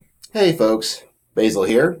Hey folks, Basil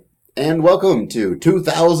here, and welcome to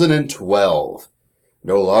 2012.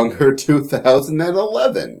 No longer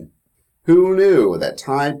 2011. Who knew that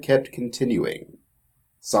time kept continuing?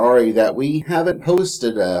 Sorry that we haven't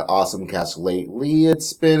posted an OSMcast lately.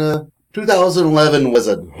 It's been 2011 was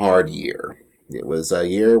a hard year. It was a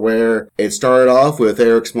year where it started off with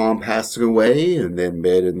Eric's mom passing away, and then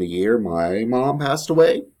mid in the year, my mom passed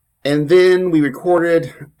away. And then I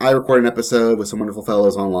recorded an episode with some wonderful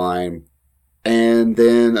fellows online. And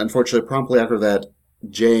then, unfortunately, promptly after that,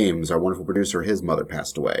 James, our wonderful producer, his mother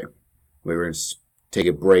passed away. We were going to take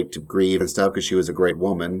a break to grieve and stuff because she was a great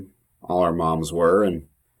woman. All our moms were.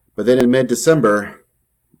 But then in mid-December,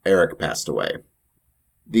 Eric passed away.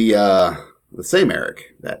 The same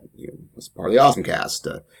Eric that was part of the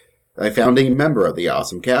OSMcast. A founding member of the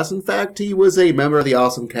OSMcast. In fact, he was a member of the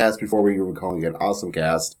OSMcast before we were calling it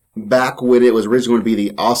OSMcast. Back when it was originally going to be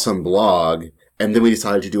the Awesome Blog, and then we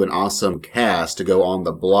decided to do an OSMcast to go on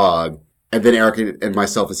the blog, and then Eric and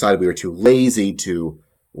myself decided we were too lazy to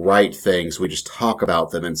write things, so we just talk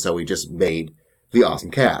about them, and so we just made the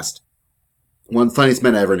OSMcast. One of the funniest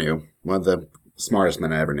men I ever knew, one of the smartest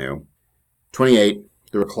men I ever knew, 28,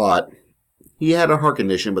 through a clot. He had a heart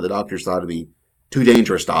condition, but the doctors thought it'd be too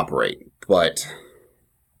dangerous to operate. But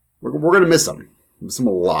we're going to miss him. Miss him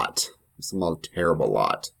a lot. Miss him a terrible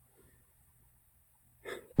lot.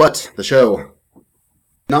 But the show,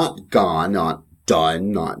 not gone, not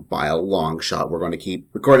done, not by a long shot. We're going to keep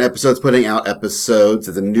recording episodes, putting out episodes.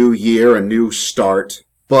 It's a new year, a new start.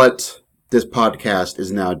 But this podcast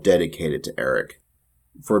is now dedicated to Eric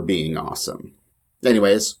for being awesome.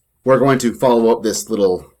 Anyways, we're going to follow up this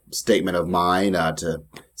little statement of mine to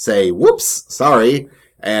say, whoops, sorry,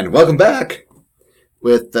 and welcome back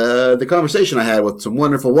with the conversation I had with some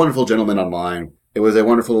wonderful, wonderful gentlemen online. It was a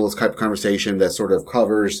wonderful little Skype conversation that sort of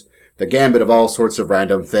covers the gambit of all sorts of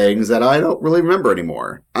random things that I don't really remember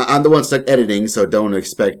anymore. I'm the one stuck editing, so don't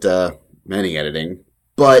expect many editing.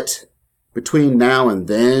 But between now and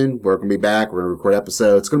then, we're going to be back. We're going to record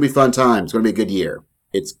episodes. It's going to be a fun time. It's going to be a good year.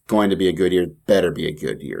 It's going to be a good year. It better be a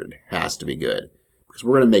good year. It has to be good. Because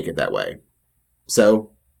we're going to make it that way.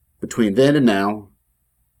 So, between then and now,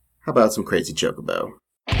 how about some crazy chocobo?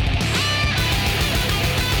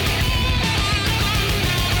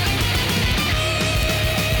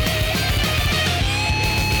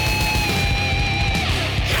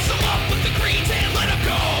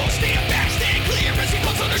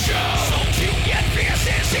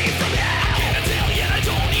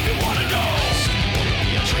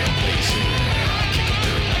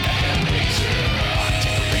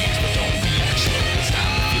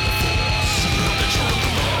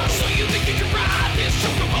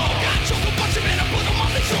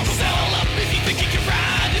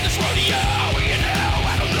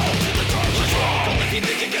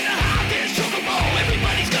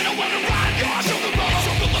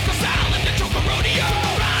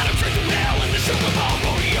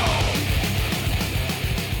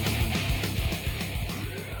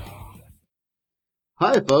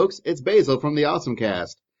 Hi folks, it's Basil from the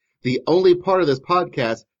OSMcast, the only part of this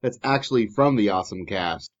podcast that's actually from the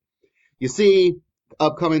OSMcast. You see,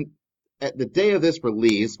 upcoming, at the day of this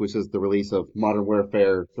release, which is the release of Modern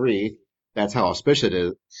Warfare 3, that's how auspicious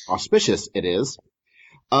it is.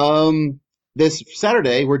 This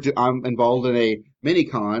Saturday, I'm involved in a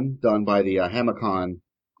mini-con done by the Hamacon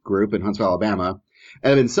group in Huntsville, Alabama,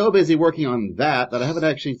 and I've been so busy working on that I haven't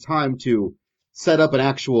actually time to set up an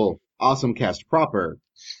actual OSMcast proper.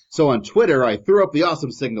 So on Twitter, I threw up the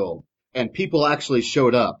awesome signal, and people actually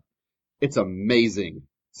showed up. It's amazing.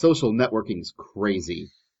 Social networking's crazy.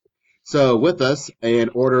 So with us, in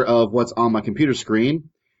order of what's on my computer screen,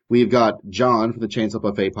 we've got John from the Chainsaw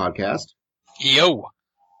Buffet podcast. Yo.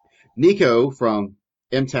 Nico from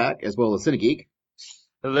MTAC, as well as Cinegeek.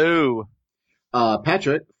 Hello.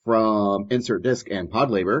 Patrick from Insert Disc and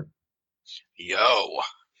Podlabor. Yo.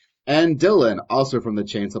 And Dylan, also from the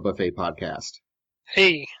Chainsaw Buffet podcast.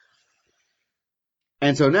 Hey.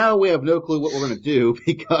 And so now we have no clue what we're going to do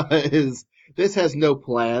because this has no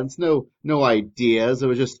plans, no ideas. It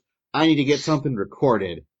was just, I need to get something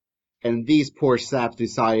recorded. And these poor saps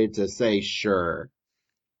decided to say sure.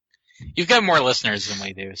 You've got more listeners than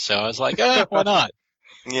we do, so I was like, why not?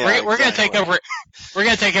 Yeah, we're gonna take over. We're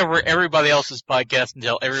gonna take over everybody else's podcast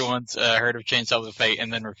until everyone's heard of Chainsaw Buffet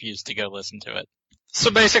and then refuse to go listen to it. So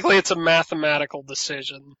basically, it's a mathematical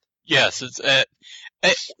decision. Yes,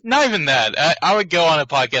 it's not even that. I would go on a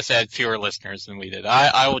podcast that had fewer listeners than we did.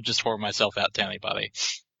 I will just whore myself out to anybody.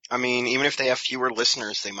 I mean, even if they have fewer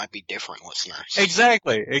listeners, they might be different listeners.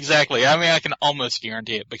 Exactly. I mean, I can almost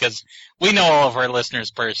guarantee it because we know all of our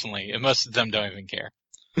listeners personally, and most of them don't even care.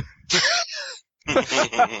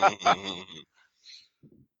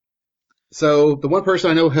 So the one person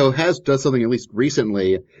I know who has done something at least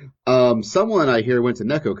recently, someone I hear went to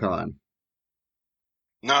NecoCon.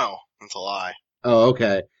 No, that's a lie. Oh,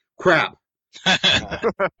 okay. Crap. Uh,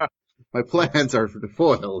 My plans are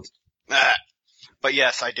foiled. but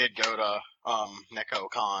yes, I did go to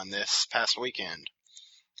NecoCon this past weekend,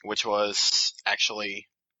 which was actually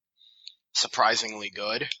surprisingly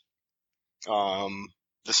good.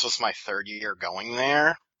 This was my third year going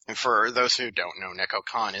there, and for those who don't know,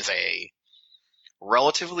 NecoCon is a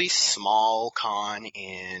relatively small con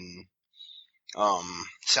in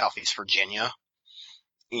Southeast Virginia,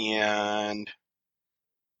 and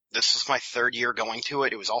this was my third year going to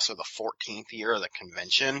it. It was also the 14th year of the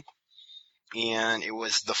convention, and it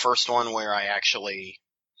was the first one where I actually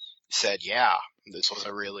said, yeah, this was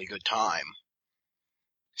a really good time.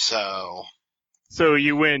 So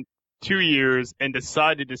you went 2 years and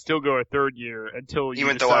decided to still go a third year until you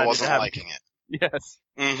even though I decided wasn't to have... liking it. Yes.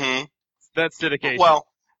 Mm-hmm. That's dedication.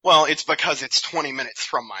 Well, it's because it's 20 minutes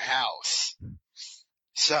from my house.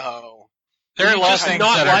 So, There are Were you less just things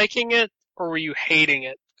not that are. liking it, or were you hating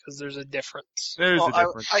it? Because there's a difference. There's well, a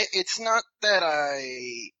difference. it's not that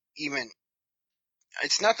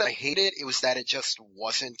it's not that I hate it, it was that it just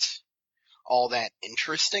wasn't all that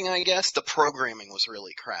interesting, I guess. The programming was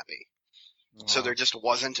really crappy. So there just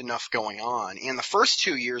wasn't enough going on. And the first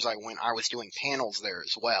 2 years I went, I was doing panels there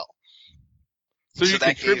as well. So you so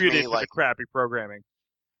that gave contributed me, to like- the crappy programming.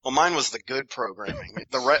 Well, mine was the good programming.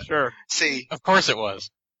 Sure. See, Of course it was.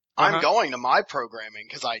 I'm going to my programming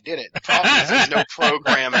because I did it. The problem is there's no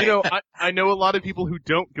programming. You know, I know a lot of people who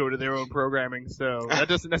don't go to their own programming, so that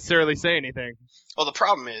doesn't necessarily say anything. Well, the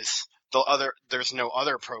problem is there's no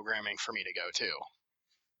other programming for me to go to.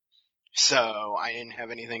 So I didn't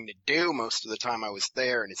have anything to do most of the time I was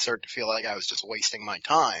there, and it started to feel like I was just wasting my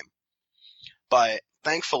time. But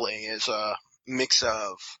thankfully, as a mix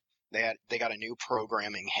of they got a new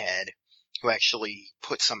programming head who actually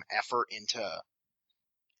put some effort into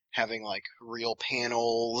having like real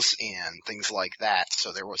panels and things like that.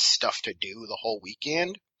 So there was stuff to do the whole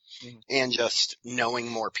weekend. Mhm. And just knowing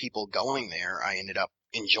more people going there, I ended up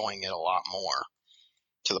enjoying it a lot more,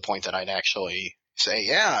 to the point that I'd actually say,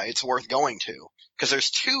 yeah, it's worth going to. Because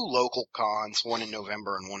there's 2 local cons, one in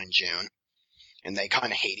November and one in June, and they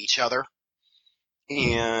kind of hate each other.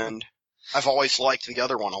 And I've always liked the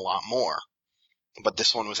other one a lot more, but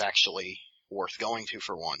this one was actually worth going to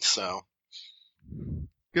for once. So,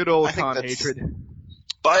 Good old I think con that's- hatred.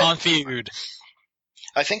 but Confused.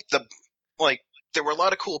 I think there were a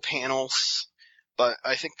lot of cool panels, but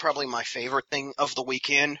I think probably my favorite thing of the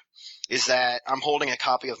weekend is that I'm holding a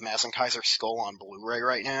copy of Kaiser's Skull on Blu-ray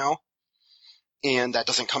right now, and that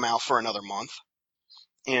doesn't come out for another month.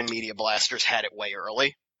 And Media Blasters had it way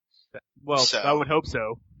early. Well, So- I would hope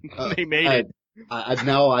so. They made I, it.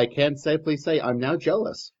 now I can safely say I'm now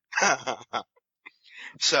jealous.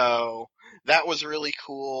 So that was really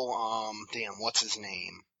cool. What's his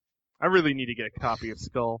name? I really need to get a copy of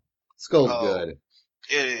Skull. Skull's Oh. good.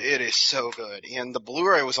 It is so good, and the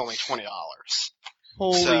Blu-ray was only $20.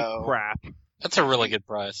 Holy So- crap. That's a really good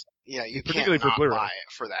price. Yeah, you can't Particularly for not Blu-ray. buy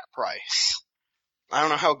it for that price. I don't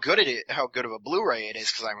know how good of a Blu-ray it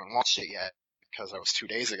is because I haven't watched it yet because that was 2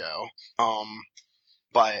 days ago.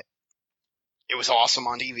 But it was awesome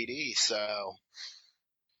on DVD. So,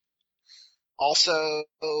 also,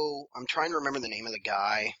 I'm trying to remember the name of the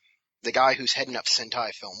guy who's heading up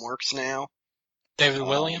Sentai Filmworks now. David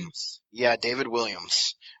Williams? Yeah, David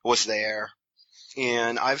Williams was there.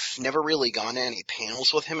 And I've never really gone to any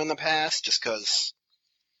panels with him in the past, just because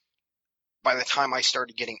by the time I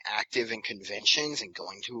started getting active in conventions and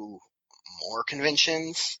going to more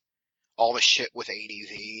conventions, all the shit with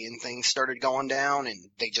ADV and things started going down,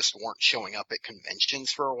 and they just weren't showing up at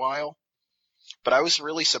conventions for a while. But I was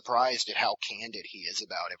really surprised at how candid he is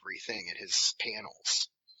about everything at his panels,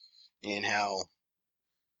 and how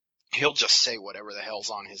he'll just say whatever the hell's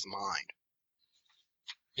on his mind.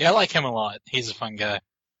 Yeah, I like him a lot. He's a fun guy.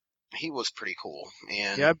 He was pretty cool.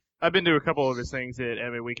 And Yeah, I've been to a couple of his things at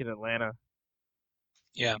Anime Week in Atlanta.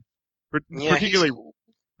 Yeah. yeah, he's Particularly cool.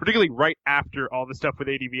 particularly right after all the stuff with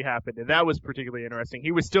ADV happened, and that was particularly interesting.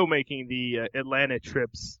 He was still making the Atlanta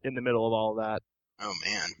trips in the middle of all of that. Oh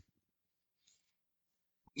man.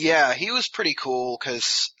 Yeah, he was pretty cool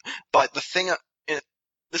but the thing,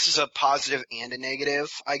 this is a positive and a negative,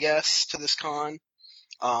 I guess, to this con.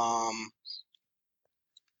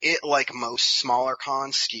 It, like most smaller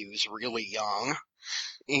cons, skews really young,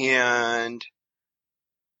 and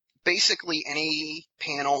basically any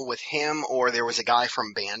panel with him, or there was a guy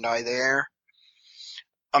from Bandai there,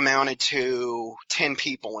 amounted to 10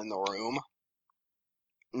 people in the room.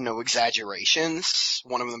 No exaggerations.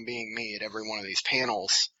 One of them being me at every one of these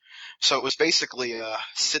panels. So it was basically a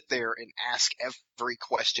sit there and ask every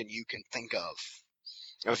question you can think of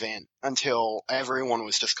event until everyone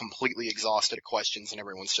was just completely exhausted of questions and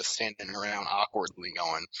everyone's just standing around awkwardly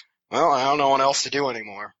going, well, I don't know what else to do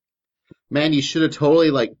anymore. Man, you should have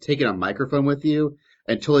totally taken a microphone with you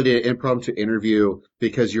and totally did an impromptu interview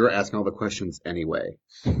because you were asking all the questions anyway.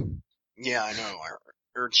 Yeah, I know.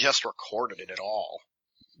 Or just recorded it at all.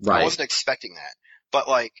 Right. I wasn't expecting that. But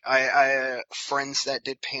I friends that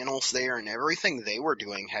did panels there and everything they were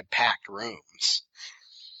doing had packed rooms.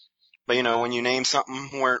 But when you name something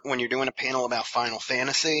when you're doing a panel about Final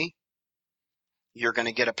Fantasy, you're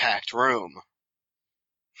gonna get a packed room.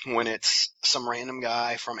 When it's some random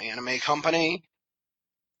guy from Anime Company,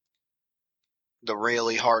 the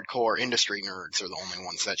really hardcore industry nerds are the only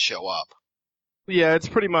ones that show up. Yeah, it's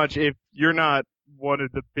pretty much if you're not one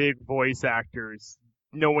of the big voice actors,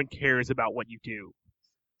 no one cares about what you do.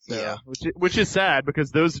 So, Yeah. Which is sad because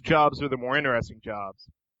those jobs are the more interesting jobs.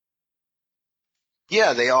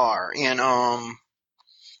 Yeah, they are. And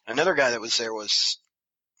another guy that was there was,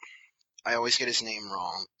 I always get his name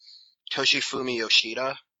wrong, Toshifumi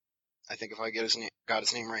Yoshida. I think if I got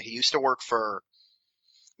his name right. He used to work for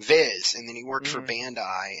Viz, and then he worked for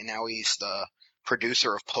Bandai, and now he's the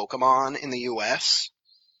producer of Pokemon in the US.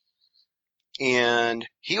 And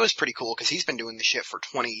he was pretty cool because he's been doing the shit for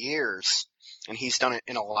 20 years, and he's done it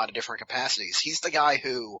in a lot of different capacities. He's the guy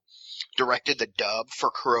who directed the dub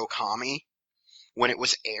for Kurokami when it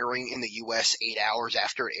was airing in the US 8 hours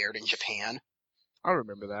after it aired in Japan. I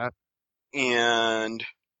remember that. And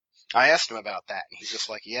I asked him about that, and he's just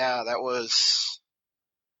like, yeah, that was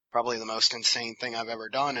probably the most insane thing I've ever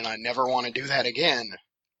done, and I never want to do that again.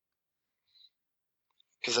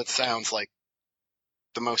 Because it sounds like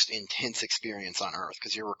the most intense experience on Earth,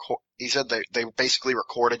 because he said they basically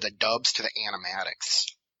recorded the dubs to the animatics.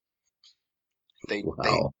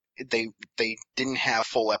 They didn't have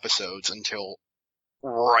full episodes until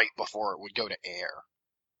right before it would go to air.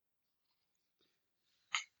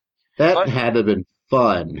 That had to have been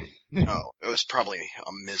fun. Oh, it was probably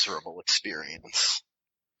a miserable experience.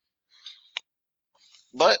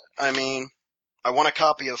 But, I mean, I won a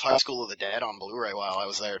copy of High School of the Dead on Blu-ray while I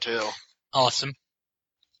was there, too. Awesome.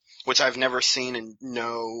 Which I've never seen and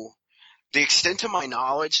know. The extent of my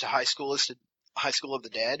knowledge to High School of the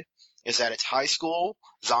Dead is that it's high school,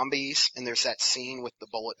 zombies, and there's that scene with the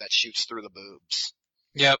bullet that shoots through the boobs.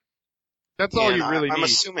 Yep. That's all you really need. I'm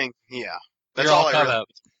assuming, yeah. That's You're all all I caught really up.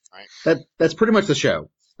 Right. That's pretty much the show.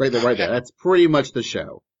 Right there. That's pretty much the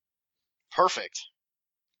show. Perfect.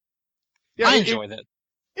 Yeah, I enjoyed it.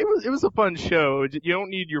 It was a fun show. You don't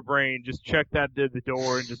need your brain. Just check that at the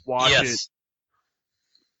door and just watch it.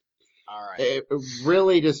 All right. It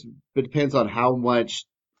really just depends on how much.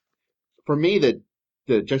 For me, the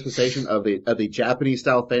juxtaposition of the Japanese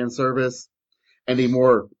style fan service and the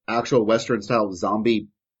more actual Western style zombie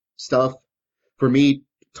stuff, for me,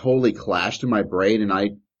 totally clashed in my brain, and I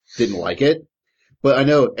didn't like it. But I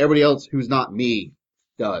know everybody else who's not me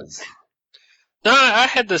does. No, I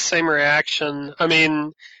had the same reaction. I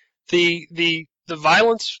mean, the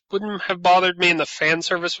violence wouldn't have bothered me, and the fan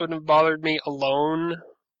service wouldn't have bothered me alone.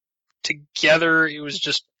 Together, it was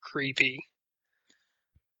just creepy.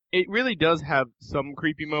 It really does have some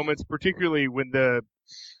creepy moments, particularly when the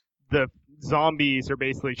zombies are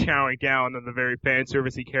basically chowing down on the very fan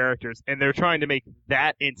servicey characters, and they're trying to make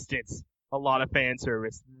that instance a lot of fan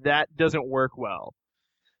service. That doesn't work well.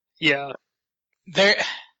 Yeah.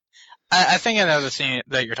 I think I know the scene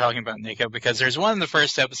that you're talking about, Nico, because there's one in the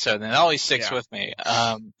first episode, and it always sticks with me.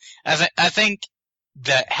 I think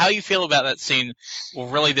that how you feel about that scene will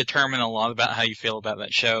really determine a lot about how you feel about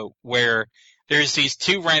that show, where there's these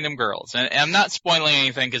two random girls, and I'm not spoiling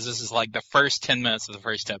anything because this is like the first 10 minutes of the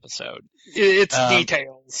first episode. It's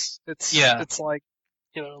details. It's like,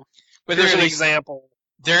 but there's an example.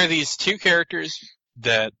 There are these two characters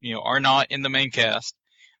that, are not in the main cast.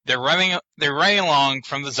 They're running along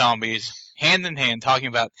from the zombies, hand in hand, talking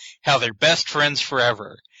about how they're best friends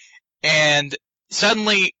forever. And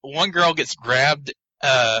suddenly, one girl gets grabbed,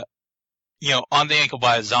 on the ankle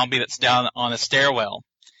by a zombie that's down on a stairwell.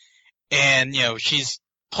 And, she's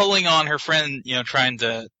pulling on her friend, trying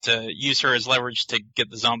to use her as leverage to get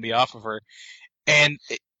the zombie off of her. And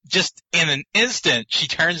just in an instant, she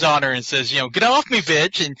turns on her and says, get off me,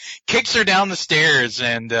 bitch, and kicks her down the stairs.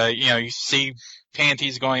 And, you see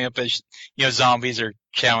panties going up as, zombies are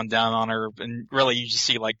chowing down on her. And really, you just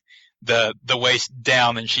see, like, the waist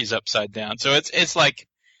down and she's upside down. So it's like,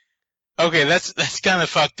 okay, that's kind of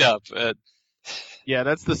fucked up. Yeah,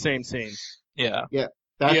 that's the same scene. Yeah.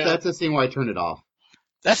 That's the scene where I turned it off.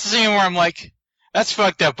 That's the scene where I'm like, that's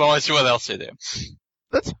fucked up, boys. What else to do?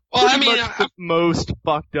 That's Well, I pretty mean, much the most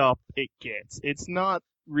fucked up it gets. It's not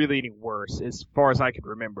really any worse, as far as I can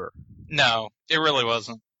remember. No, it really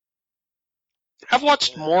wasn't. I've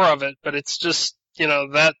watched more of it, but it's just,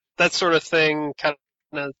 that sort of thing kind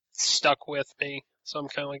of stuck with me. So I'm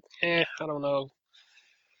kind of like, I don't know.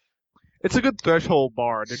 It's a good threshold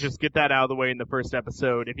bar to just get that out of the way in the first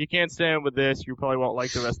episode. If you can't stand with this, you probably won't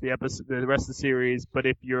like the rest of the episode, the rest of the series. But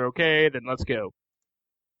if you're okay, then let's go.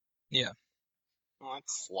 Yeah. Well,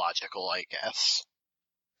 that's logical, I guess.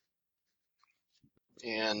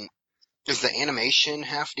 And is the animation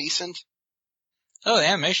half decent? Oh, the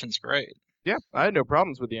animation's great. Yeah, I had no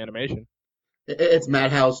problems with the animation. It's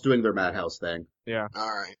Madhouse doing their Madhouse thing. Yeah.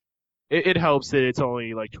 Alright. It helps that it's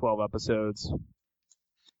only like 12 episodes.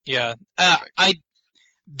 Yeah.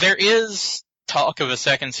 There is talk of a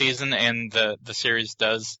second season, and the series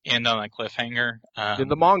does end on a cliffhanger. And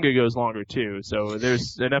the manga goes longer too, so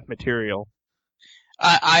there's enough material.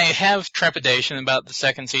 I have trepidation about the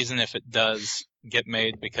second season if it does get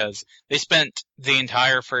made, because they spent the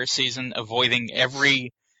entire first season avoiding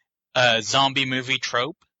every zombie movie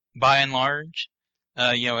trope, by and large.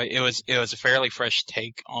 It was a fairly fresh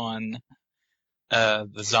take on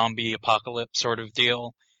the zombie apocalypse sort of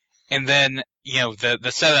deal. And then,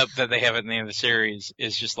 the setup that they have at the end of the series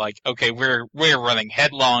is just like, okay, we're running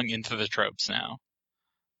headlong into the tropes now.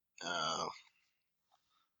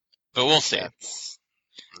 But we'll see.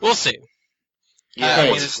 We'll see. Yeah,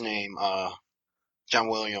 what's his name? John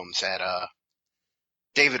Williams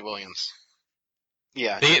David Williams.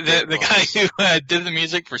 Yeah. The guy who did the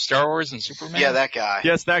music for Star Wars and Superman? Yeah, that guy.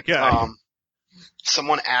 Yes, that guy.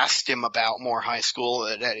 Someone asked him about more High School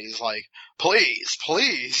of the Dead. He's like, please,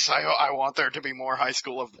 I want there to be more High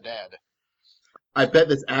School of the Dead. I bet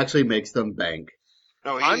this actually makes them bank.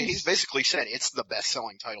 No, he's basically said it's the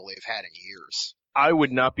best-selling title they've had in years. I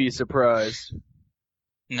would not be surprised.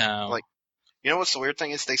 No. Like, you know what's the weird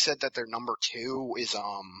thing is? They said that their number 2 is,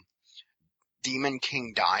 Demon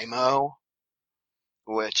King Daimo,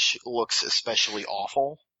 which looks especially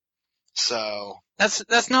awful. So.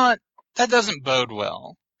 That doesn't bode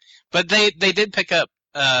well. But they did pick up,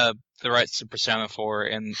 the rights to Persona 4,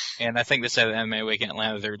 and I think they said at Anime Week in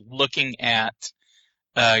Atlanta they're looking at,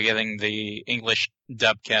 getting the English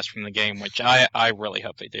dub cast from the game, which I really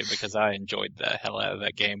hope they do, because I enjoyed the hell out of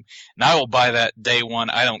that game. And I will buy that day one.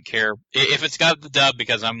 I don't care if it's got the dub,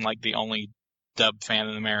 because I'm like the only dub fan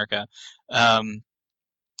in America.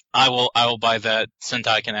 I will buy that.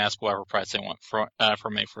 Sentai can ask whatever price they want for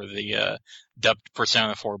me for the dubbed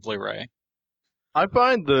Persona 4 Blu-ray. I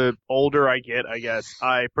find the older I get, I guess,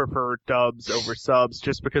 I prefer dubs over subs,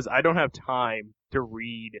 just because I don't have time to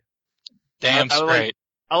read. Damn straight.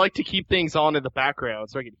 I like to keep things on in the background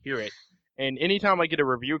so I can hear it. And anytime I get a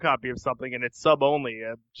review copy of something and it's sub only,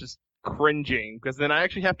 I'm just cringing, because then I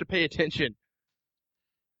actually have to pay attention.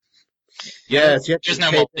 Yes, There's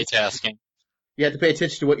no multitasking. You have to pay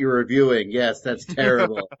attention to what you're reviewing. Yes, that's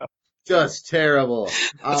terrible. Just terrible.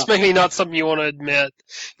 That's maybe not something you want to admit.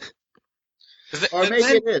 Or maybe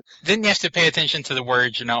it is. Then you have to pay attention to the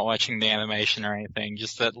words. You're not watching the animation or anything.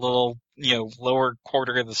 Just that little, lower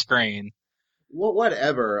quarter of the screen. Well,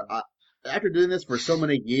 whatever. After doing this for so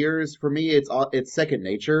many years, for me, it's second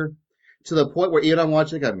nature. To the point where even I'm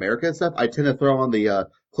watching like American stuff, I tend to throw on the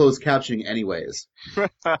closed captioning anyways. You're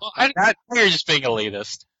just being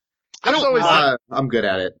elitist. I'm good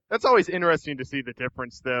at it. That's always interesting to see the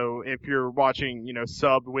difference, though, if you're watching,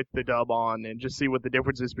 sub with the dub on, and just see what the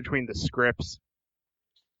difference is between the scripts.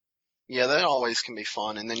 Yeah, that always can be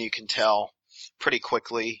fun, and then you can tell pretty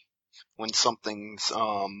quickly when something's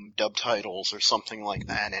dub titles or something like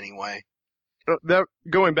that anyway.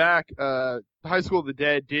 Going back, High School of the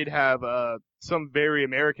Dead did have some very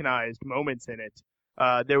Americanized moments in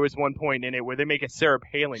it. There was one point in it where they make a Sarah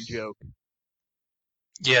Palin joke.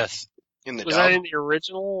 Yes. Was that in the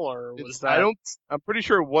original, or was that? I'm pretty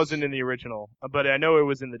sure it wasn't in the original, but I know it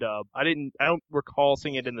was in the dub. I don't recall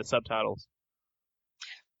seeing it in the subtitles.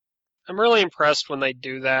 I'm really impressed when they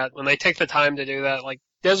do that, when they take the time to do that. Like,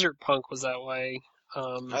 Desert Punk was that way.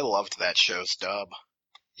 I loved that show's dub.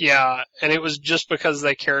 Yeah, and it was just because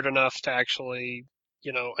they cared enough to actually,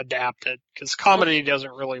 adapt it. Because comedy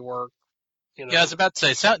doesn't really work. Yeah, I was about to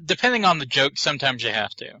say, so, depending on the joke, sometimes you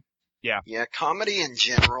have to. Yeah, comedy in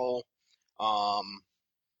general,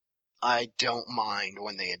 I don't mind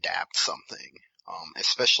when they adapt something,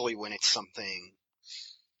 especially when it's something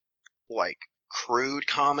like crude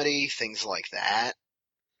comedy, things like that.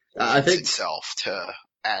 I think itself to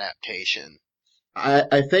adaptation.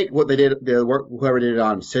 I think what they did, whoever did it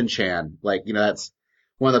on Shin-Chan, like, that's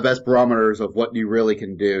one of the best barometers of what you really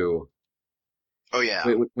can do. Oh yeah.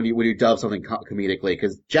 When you dub something comedically,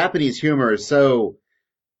 because Japanese humor is so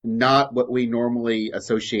not what we normally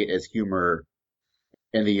associate as humor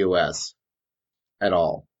in the U.S. at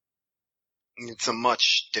all. It's a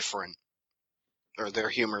much different, or their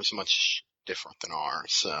humor is much different than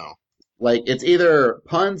ours, so. Like, it's either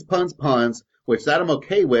puns, which that I'm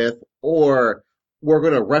okay with, or we're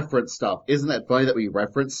going to reference stuff. Isn't that funny that we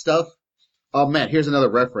reference stuff? Oh man, here's another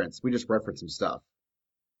reference. We just reference some stuff.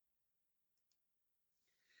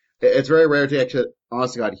 It's very rare to actually,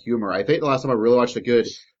 honestly, got humor. I think the last time I really watched a good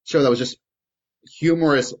show that was just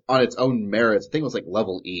humorous on its own merits, I think it was like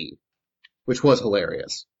Level E, which was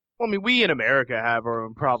hilarious. Well, I mean, we in America have our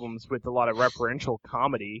own problems with a lot of referential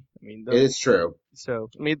comedy. I mean, It is true.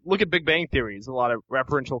 So, I mean, look at Big Bang Theory. It's a lot of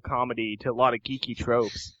referential comedy to a lot of geeky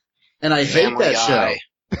tropes. And I hate Family that Guy.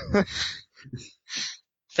 show.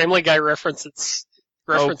 Family Guy references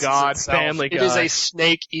Oh God, itself. Family Guy. It is a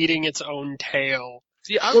snake eating its own tail.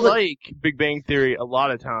 See, I Well, like Big Bang Theory a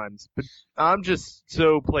lot of times, but I'm just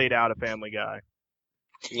so played out of Family Guy.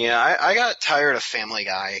 Yeah, I got tired of Family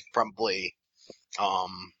Guy probably,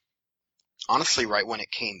 honestly right when it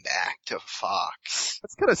came back to Fox.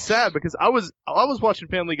 That's kind of sad because I was watching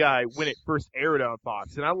Family Guy when it first aired on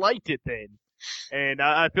Fox, and I liked it then. And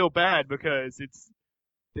I feel bad because it's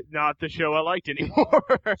not the show I liked anymore.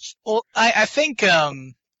 Well, I think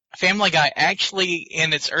Family Guy actually,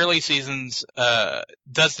 in its early seasons,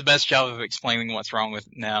 does the best job of explaining what's wrong with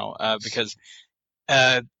it now, because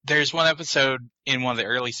there's one episode in one of the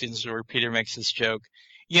early seasons where Peter makes this joke.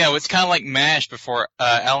 It's kind of like MASH before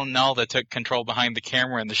Alan Alda took control behind the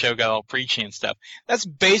camera and the show got all preachy and stuff. That's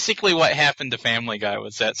basically what happened to Family Guy,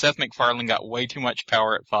 was that Seth MacFarlane got way too much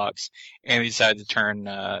power at Fox, and he decided to turn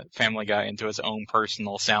Family Guy into his own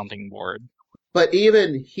personal sounding board. But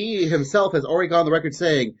even he himself has already gone on the record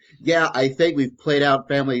saying, yeah, I think we've played out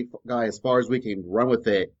Family Guy as far as we can run with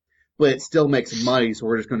it, but it still makes money, so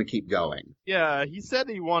we're just going to keep going. Yeah, he said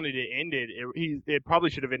he wanted to end it. It probably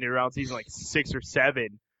should have ended around season like 6 or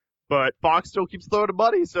 7, but Fox still keeps throwing the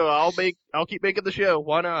money, so I'll keep making the show.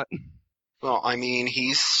 Why not? Well, I mean,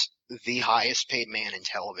 he's the highest paid man in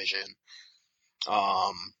television.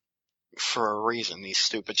 For a reason. These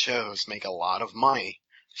stupid shows make a lot of money,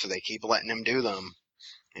 so they keep letting him do them,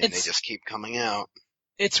 and they just keep coming out.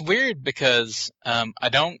 It's weird because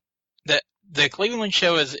the Cleveland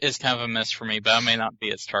show is kind of a mess for me, but I may not be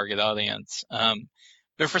its target audience.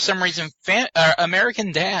 But for some reason,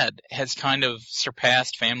 American Dad has kind of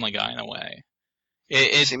surpassed Family Guy in a way.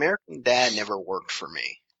 The American Dad never worked for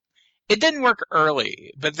me. It didn't work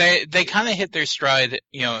early, but they kind of hit their stride,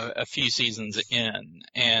 a few seasons in,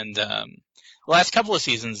 and the last couple of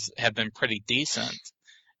seasons have been pretty decent.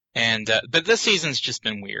 And but this season's just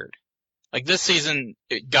been weird. Like, this season,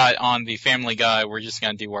 it got on the Family Guy, we're just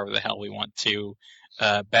gonna do whatever the hell we want to,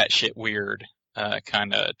 batshit weird,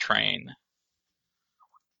 kinda train.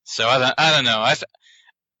 So I don't know.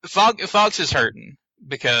 Fox is hurting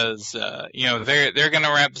because, they're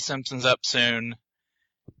gonna wrap The Simpsons up soon.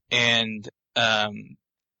 And,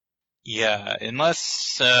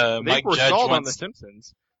 unless, Mike were Judge stalled on wants... The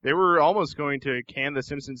Simpsons. They were almost going to can The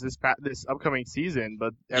Simpsons this upcoming season,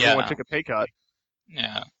 but everyone took a pay cut.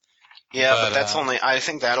 Yeah. Yeah, but that's I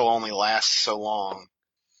think that'll only last so long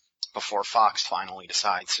before Fox finally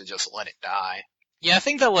decides to just let it die. Yeah, I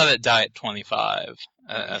think they'll let it die at 25.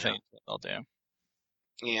 I think that's what they'll do.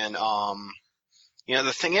 And,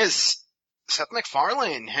 the thing is, Seth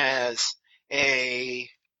MacFarlane has a,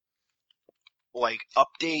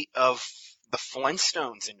 update of the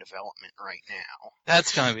Flintstones in development right now.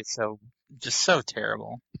 That's gonna be so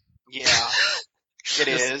terrible. Yeah, it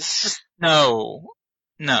is. No.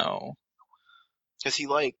 Cause he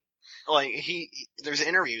there's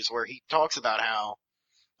interviews where he talks about how,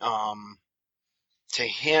 to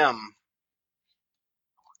him,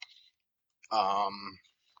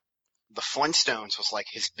 the Flintstones was like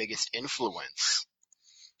his biggest influence.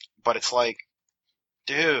 But it's like,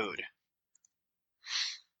 dude,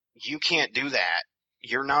 you can't do that.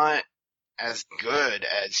 You're not as good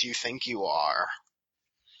as you think you are.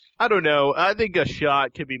 I don't know. I think a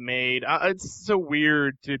shot could be made. It's so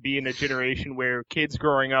weird to be in a generation where kids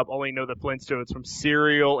growing up only know the Flintstones from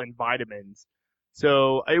cereal and vitamins.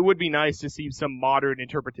 So it would be nice to see some modern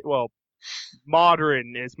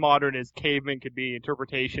modern as cavemen could be,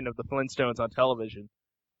 interpretation of the Flintstones on television.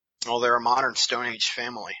 Well, they're a modern Stone Age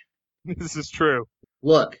family. This is true.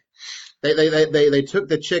 Look, they took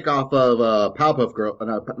the chick off of Powerpuff Girl,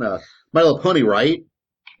 My Little Pony, right?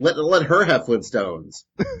 Let her have Flintstones.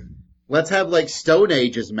 Let's have like Stone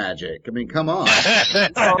Age's magic. I mean, come on.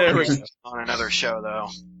 There we go. On another show though.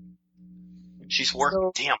 She's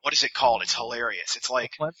working. Damn, what is it called? It's hilarious. It's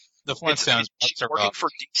like The Flintstones. she's working for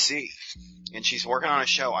DC, and she's working on a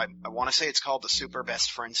show. I want to say it's called The Super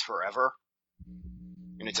Best Friends Forever,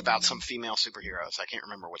 and it's about some female superheroes. I can't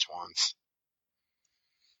remember which ones.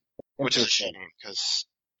 Which is a shame because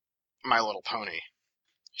My Little Pony,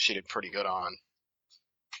 she did pretty good on.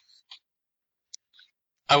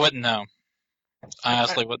 I wouldn't know. I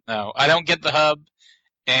honestly wouldn't know. I don't get the hub,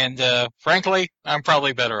 and frankly, I'm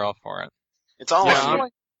probably better off for it. It's all I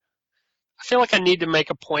feel like I need to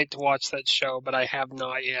make a point to watch that show, but I have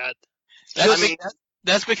not yet.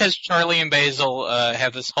 That's because Charlie and Basil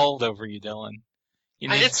have this hold over you, Dylan.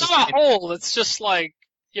 It's not a hold. It's just like,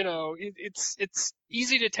 it's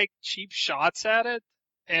easy to take cheap shots at it,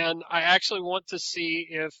 and I actually want to see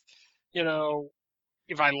if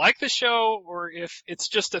I like the show or if it's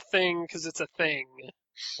just a thing because it's a thing.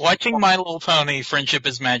 Watching My Little Pony, Friendship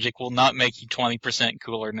is Magic will not make you 20%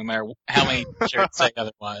 cooler no matter how many shirts say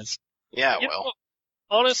otherwise. Yeah,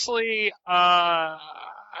 Honestly,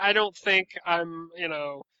 I don't think I'm,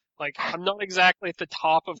 I'm not exactly at the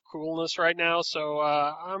top of coolness right now, so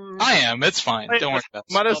I am. It's fine. Don't worry about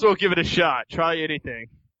it. Might as well give it a shot. Try anything.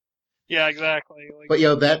 Yeah, exactly. But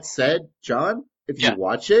that said, John, if you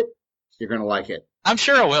watch it, you're gonna like it. I'm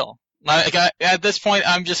sure I will. At this point,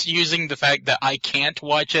 I'm just using the fact that I can't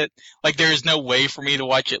watch it. Like, there is no way for me to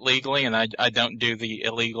watch it legally, and I don't do the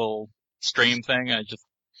illegal stream thing. I just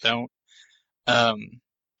don't.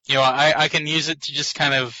 I can use it to just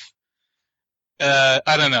kind of,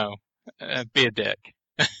 I don't know, be a dick.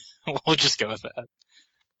 We'll just go with that.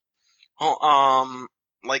 Well,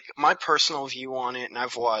 my personal view on it, and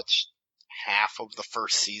I've watched half of the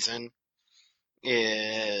first season,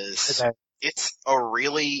 is it's a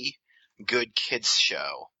really good kids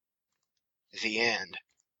show. The end.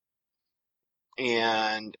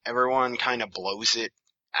 And everyone kind of blows it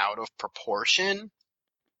out of proportion,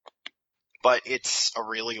 but it's a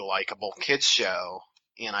really likable kids show,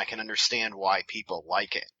 and I can understand why people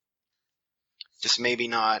like it. Just maybe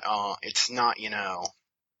not, it's not,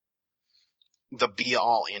 the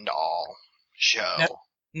be-all, end-all show.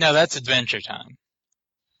 No, that's Adventure Time.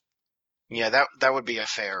 Yeah, that would be a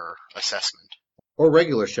fair assessment. Or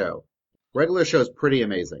regular show. Regular show is pretty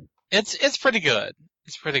amazing. It's pretty good.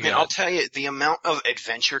 It's pretty good. And I'll tell you, the amount of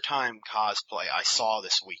Adventure Time cosplay I saw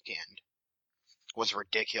this weekend was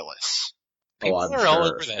ridiculous. People are all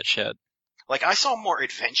over that shit. Like, I saw more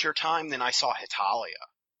Adventure Time than I saw Hitalia.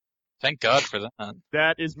 Thank God for that.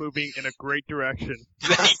 That is moving in a great direction.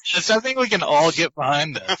 Yes, I think we can all get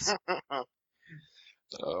behind this.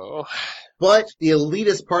 Oh. But the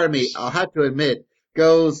elitist part of me, I'll have to admit,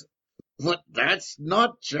 goes, but that's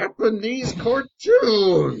not Japanese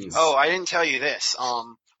cartoons. Oh, I didn't tell you this.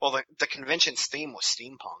 The convention's theme was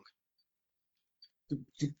steampunk.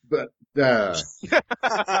 But, Don't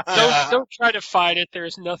try to fight it.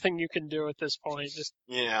 There's nothing you can do at this point.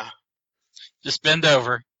 Just bend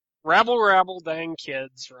over. Rabble, rabble, dang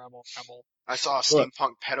kids. Rabble, rabble. I saw a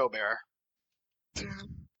steampunk pedo bear.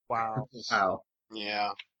 Wow. Wow.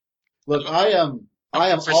 Yeah. Look, I am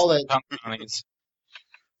all that.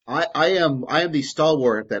 I am the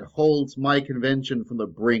stalwart that holds my convention from the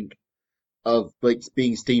brink of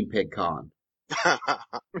being Steam Pig Con.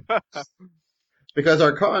 Because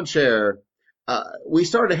our con chair, we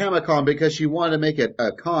started HamaCon because she wanted to make it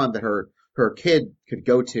a con that her kid could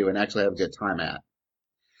go to and actually have a good time at.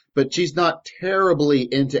 But she's not terribly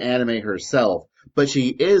into anime herself, but she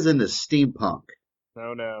is into steampunk.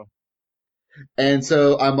 Oh no. And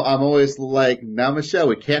so I'm always like, now Michelle,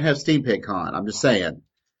 we can't have Steam Pig Con. I'm just saying.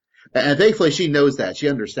 And thankfully she knows that. She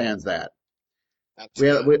understands that. We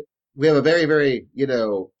have a very, very,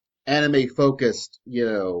 anime focused,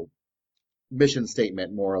 mission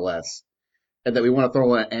statement more or less. And that we want to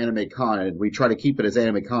throw an anime con, and we try to keep it as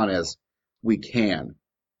anime con as we can.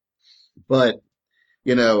 But,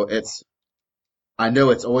 I know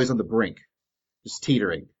it's always on the brink. Just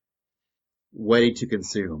teetering. Waiting to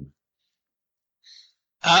consume.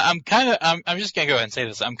 I'm just gonna go ahead and say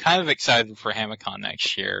this. I'm kind of excited for HamaCon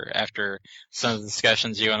next year after some of the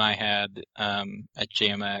discussions you and I had, at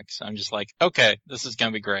GMX. I'm just like, okay, this is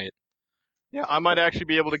gonna be great. Yeah, I might actually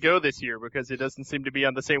be able to go this year because it doesn't seem to be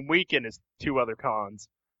on the same weekend as two other cons.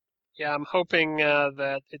 Yeah, I'm hoping,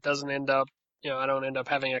 that it doesn't end up, I don't end up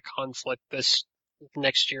having a conflict this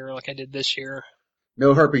next year like I did this year.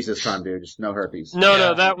 No herpes this time, dude. Just no herpes.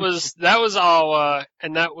 No, that was all,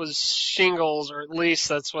 and that was shingles, or at least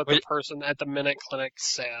that's what the person at the Minute Clinic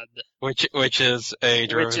said. Which is a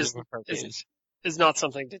derivative of herpes. Is not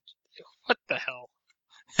something to, what the hell?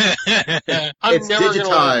 I'm It's never going to live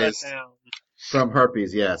that digitized. down. From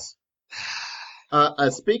herpes, yes.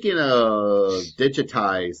 Speaking of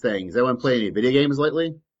digitized things, anyone play any video games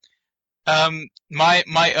lately?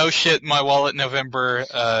 My oh shit, my wallet November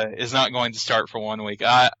is not going to start for 1 week.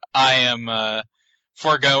 I am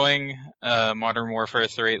foregoing Modern Warfare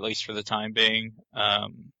 3 at least for the time being.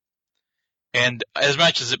 And as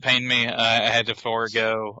much as it pained me, I had to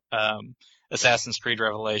forego Assassin's Creed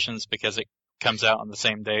Revelations because it comes out on the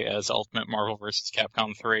same day as Ultimate Marvel vs.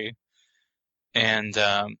 Capcom 3. And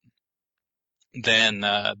then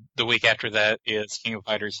the week after that is King of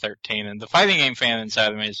Fighters 13. And the fighting game fan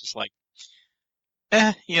inside of me is just like,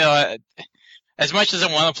 as much as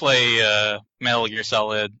I want to play Metal Gear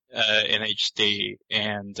Solid in HD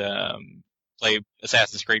and play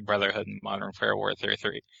Assassin's Creed Brotherhood and Modern Warfare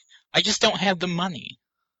 3, I just don't have the money.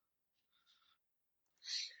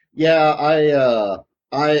 Yeah,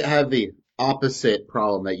 I have the opposite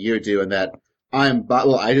problem that you do in that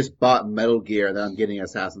I just bought Metal Gear and then I'm getting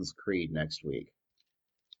Assassin's Creed next week.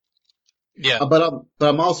 Yeah. But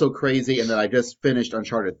I'm also crazy in that I just finished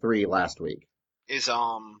Uncharted 3 last week. Is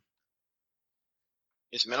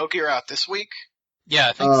Metal Gear out this week? Yeah,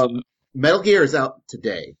 I think so. Metal Gear is out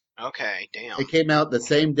today. Okay, damn. It came out the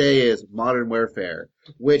same day as Modern Warfare,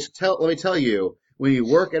 which let me tell you, when you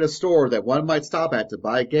work at a store that one might stop at to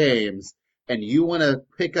buy games, and you want to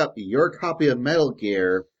pick up your copy of Metal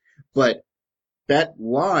Gear, but that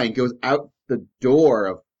line goes out the door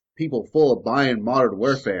of people full of buying Modern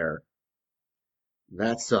Warfare,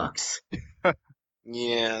 that sucks.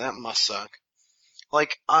 Yeah, that must suck.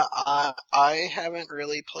 Like, I haven't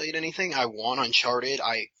really played anything. I want Uncharted.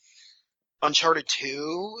 Uncharted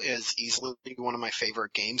 2 is easily one of my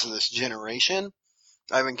favorite games of this generation.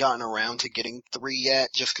 I haven't gotten around to getting 3 yet,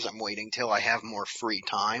 just because I'm waiting till I have more free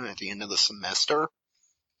time at the end of the semester.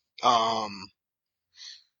 I'm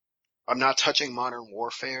not touching Modern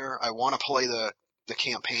Warfare. I want to play the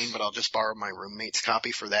campaign, but I'll just borrow my roommate's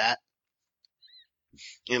copy for that.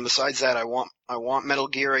 And besides that, I want Metal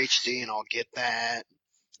Gear HD, and I'll get that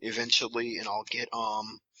eventually, and I'll get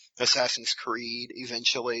Assassin's Creed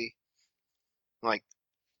eventually. Like,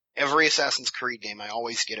 every Assassin's Creed game, I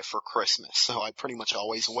always get it for Christmas, so I pretty much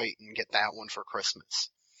always wait and get that one for Christmas.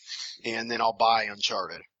 And then I'll buy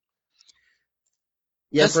Uncharted.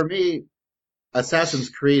 Yeah, for me, Assassin's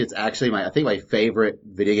Creed is actually I think my favorite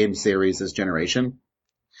video game series this generation.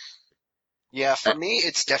 Yeah, for me,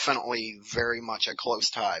 it's definitely very much a close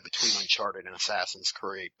tie between Uncharted and Assassin's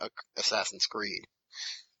Creed.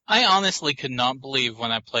 I honestly could not believe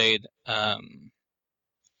when I played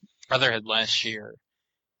Brotherhood last year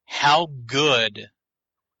how good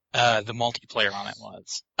the multiplayer on it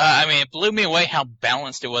was. I mean, it blew me away how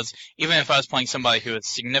balanced it was. Even if I was playing somebody who is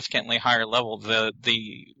significantly higher level, the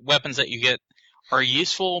weapons that you get are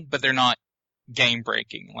useful, but they're not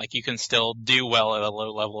game-breaking. Like, you can still do well at a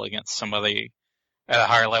low level against somebody at a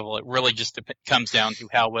higher level. It really just comes down to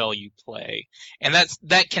how well you play. And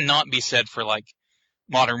that cannot be said for, like,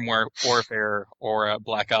 Modern Warfare or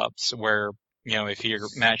Black Ops, where, if you're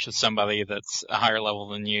matched with somebody that's a higher level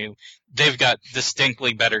than you, they've got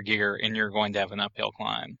distinctly better gear and you're going to have an uphill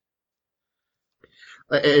climb.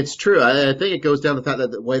 It's true. I think it goes down to the fact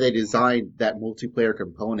that the way they designed that multiplayer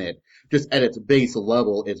component, just at its base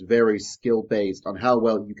level, it's very skill based on how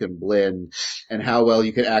well you can blend and how well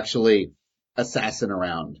you can actually assassin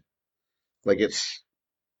around. Like if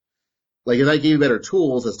they give you better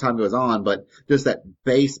tools as time goes on, but just that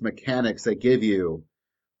base mechanics they give you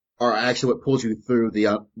are actually what pulls you through the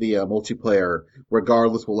multiplayer,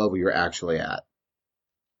 regardless what level you're actually at.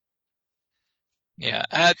 Yeah,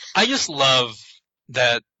 I just love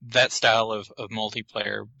that style of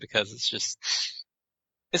multiplayer because it's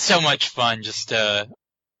so much fun just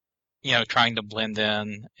trying to blend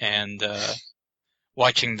in and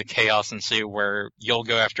watching the chaos ensue where you'll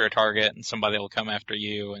go after a target and somebody will come after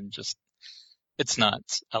you, and just it's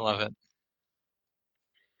nuts. I love it.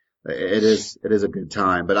 It is a good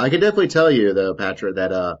time, but I can definitely tell you though, Patrick,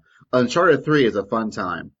 that Uncharted 3 is a fun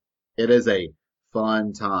time. It is a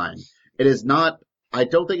fun time. It is not. I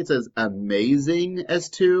don't think it's as amazing as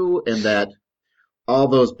 2 in that all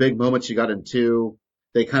those big moments you got in 2,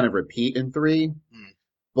 they kind of repeat in 3.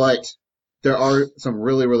 But there are some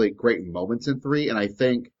really, really great moments in 3, and I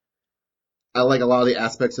think I like a lot of the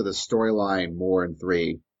aspects of the storyline more in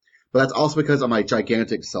 3. But that's also because I'm a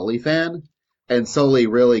gigantic Sully fan, and Sully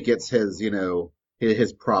really gets his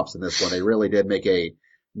props in this one. They really did make a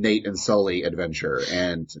Nate and Sully adventure,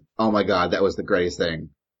 and oh my god, that was the greatest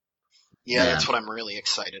thing. Yeah, that's what I'm really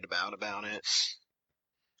excited about it.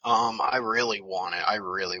 I really want it. I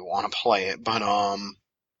really want to play it, but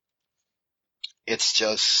It's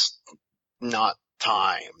just not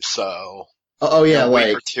time. So Oh yeah, in a week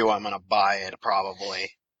like or two, I'm gonna buy it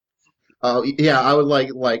probably. oh yeah, I would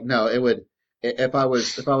like no, it would if I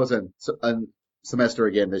was in semester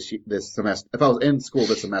again this semester, if I was in school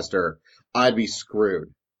this semester, I'd be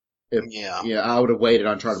screwed. If Yeah, yeah, I would have waited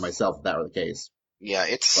on Uncharted myself if that were the case. yeah.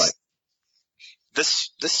 But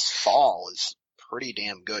This fall is pretty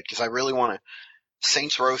damn good because I really want to.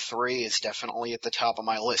 Saints Row 3 is definitely at the top of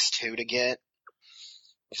my list too to get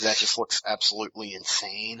because that just looks absolutely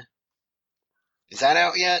insane. Is that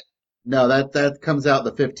out yet? no, that comes out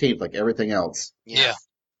the 15th, like everything else. Yeah.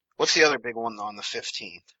 What's the other big one on the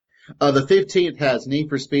 15th? The 15th has Need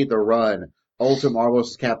for Speed: The Run, Ultimate Marvel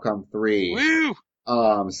vs. Capcom 3,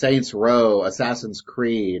 Woo! Saints Row, Assassin's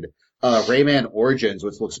Creed, Rayman Origins,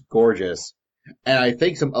 which looks gorgeous, and I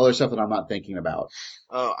think some other stuff that I'm not thinking about.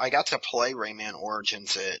 I got to play Rayman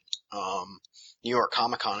Origins at New York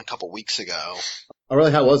Comic Con a couple weeks ago. Oh,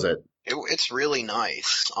 really? How was it? It's really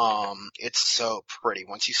nice. It's so pretty.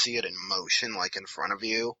 Once you see it in motion, like in front of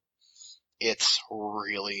you, it's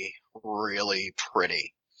really, really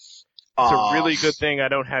pretty. It's a really good thing I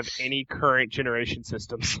don't have any current generation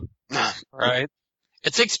systems. Right?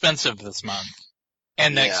 It's expensive this month.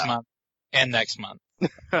 And next Yeah. month. And next month.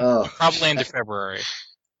 Oh, Probably into February.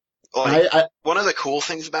 Like, I one of the cool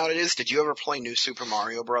things about it is, did you ever play New Super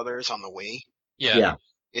Mario Brothers on the Wii? yeah.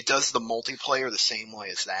 It does the multiplayer the same way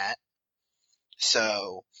as that.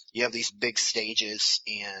 So you have these big stages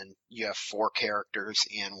and you have 4 characters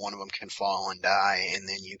and one of them can fall and die and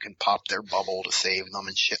then you can pop their bubble to save them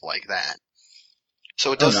and shit like that.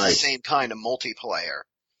 So it does nice. the same kind of multiplayer,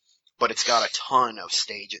 but it's got a ton of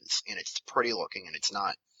stages and it's pretty looking and it's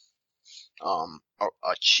not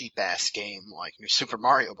a cheap ass game like New Super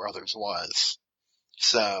Mario Brothers was.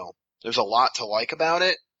 So there's a lot to like about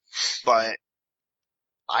it, but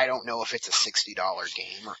I don't know if it's a $60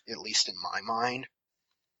 game, or at least in my mind.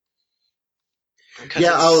 Because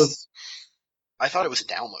Yeah, I thought it was a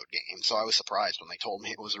download game, so I was surprised when they told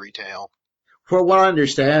me it was retail. for what I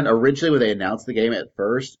understand, originally when they announced the game at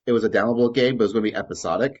first, it was a downloadable game, but it was going to be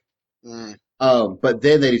episodic. Mm. But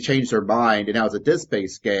then they changed their mind, and now it's a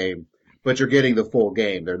disc-based game, but you're getting the full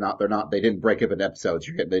game. They didn't break up in episodes.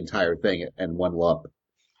 You're getting the entire thing in one lump.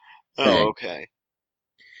 thing. Oh, okay.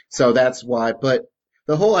 So that's why, but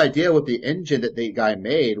the whole idea with the engine that the guy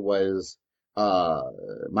made was,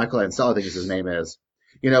 Michael Ansel, I think is his name is,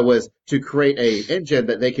 was to create a engine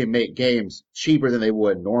that they can make games cheaper than they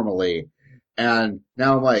would normally. And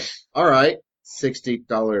now I'm like, alright,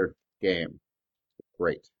 $60 game.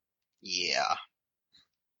 Great. Yeah.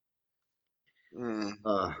 Mm.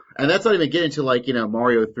 And that's not even getting to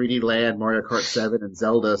Mario 3D Land, Mario Kart 7, and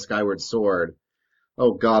Zelda Skyward Sword.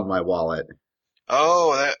 Oh god, my wallet.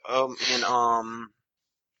 Oh, that, in,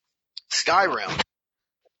 Skyrim.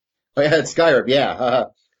 Oh yeah, it's Skyrim, yeah.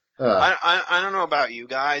 I don't know about you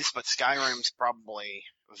guys, but Skyrim's probably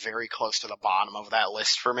very close to the bottom of that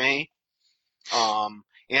list for me.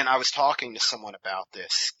 And I was talking to someone about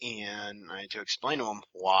this, and I had to explain to him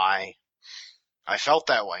why I felt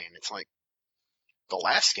that way, and it's like, the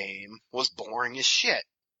last game was boring as shit.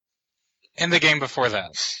 And the game before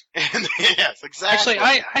that. And yes, exactly.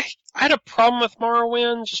 Actually, I had a problem with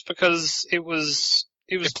Morrowind just because it was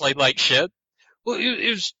It played like shit. well,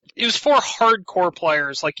 it was for hardcore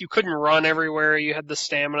players. Like you couldn't run everywhere. You had the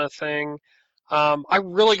stamina thing. I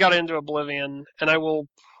really got into Oblivion, and I will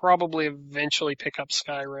probably eventually pick up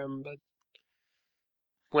Skyrim, but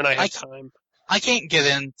when I have time. I can't get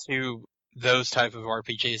into those type of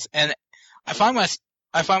RPGs, and I find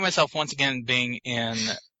myself once again being in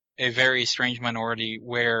a very strange minority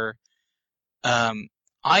where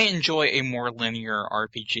I enjoy a more linear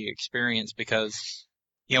RPG experience because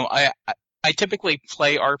I typically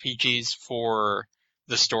play RPGs for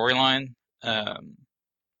the storyline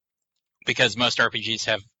because most RPGs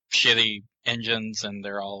have shitty engines and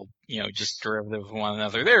they're all just derivative of one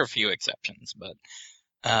another. There are a few exceptions, but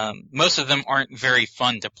most of them aren't very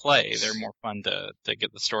fun to play. They're more fun to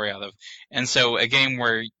get the story out of. And so a game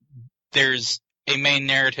where there's a main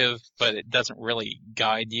narrative, but it doesn't really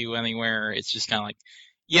guide you anywhere. It's just kind of like,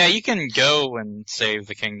 yeah, you can go and save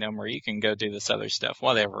the kingdom, or you can go do this other stuff,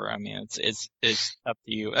 whatever. I mean, it's up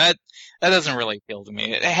to you. That doesn't really appeal to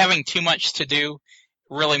me. Having too much to do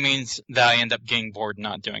really means that I end up getting bored and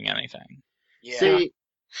not doing anything. Yeah. See,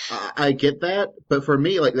 I get that, but for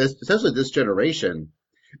me, like this, especially this generation,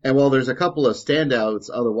 and while there's a couple of standouts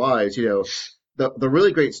otherwise, the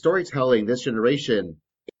really great storytelling this generation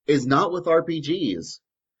is not with RPGs.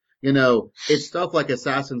 It's stuff like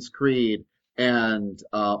Assassin's Creed and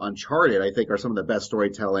Uncharted, I think, are some of the best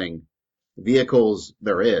storytelling vehicles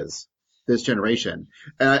there is. this generation.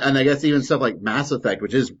 And I guess even stuff like Mass Effect,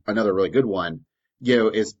 which is another really good one,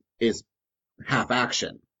 is half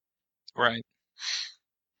action. Right.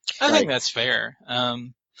 I Like- think that's fair.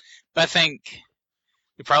 But I think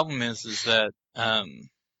the problem is that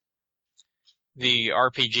the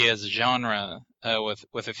RPG as a genre,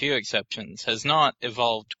 with a few exceptions, has not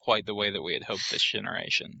evolved quite the way that we had hoped this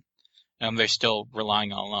generation. They're still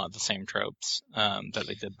relying on a lot of the same tropes that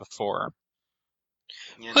they did before.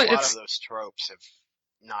 And But a lot it's- of those tropes have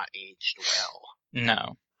not aged well.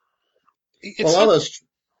 No. It's Well, a lot of those,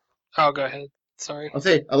 Oh, go ahead. Sorry. I'll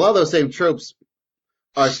say, a lot of those same tropes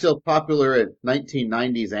are still popular in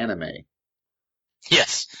 1990s anime.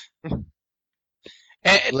 Yes.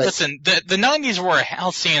 Like- Listen, the 90s were a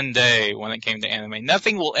halcyon day when it came to anime.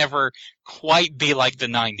 Nothing will ever quite be like the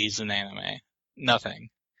 90s in anime. Nothing.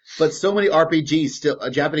 But so many Japanese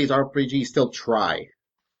RPGs still try.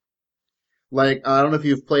 Like, I don't know if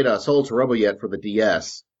you've played Soul Robo yet for the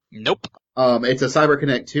DS. Nope. It's a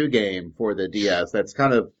CyberConnect 2 game for the DS. That's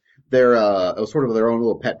kind of it was sort of their own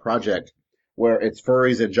little pet project where it's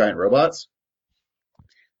furries and giant robots.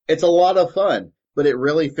 It's a lot of fun, but it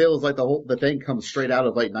really feels like the thing comes straight out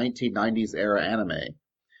of like 1990s era anime.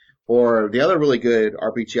 Or the other really good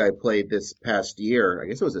RPG I played this past year, I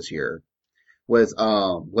guess it was this year, was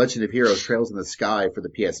Legend of Heroes Trails in the Sky for the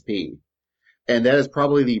PSP. And that is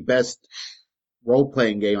probably the best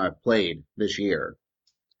role-playing game I've played this year.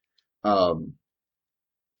 And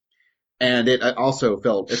it also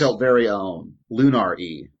felt very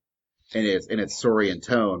Lunar-y in its Saurian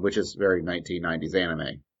tone, which is very 1990s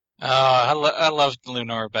anime. I loved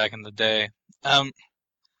Lunar back in the day.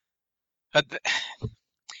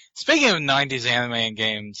 Speaking of 90s anime and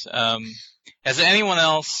games, has anyone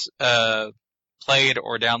else played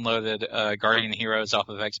or downloaded Guardian Heroes off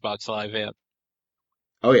of Xbox Live yet?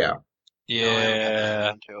 Oh yeah. No, I haven't gotten Yeah.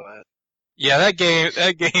 around to it. Yeah,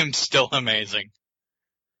 that game's still amazing.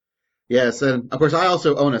 Yes, and of course I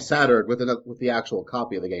also own a Saturn with the actual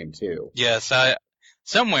copy of the game too. Yes,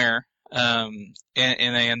 somewhere in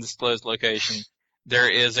an undisclosed location, there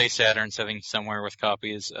is a Saturn sitting somewhere with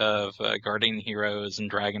copies of Guardian Heroes and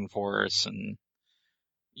Dragon Force and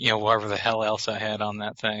whatever the hell else I had on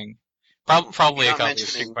that thing. Probably a You're not copy of mentioning-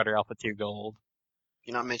 Street Fighter Alpha 2 Gold.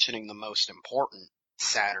 You're not mentioning the most important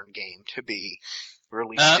Saturn game to be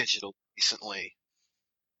released digital recently.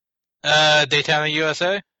 Daytona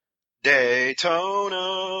USA? Daytona.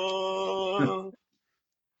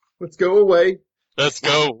 Let's go away. Let's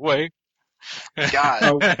go away. God,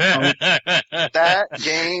 Oh, that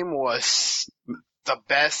game was the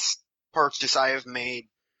best purchase I have made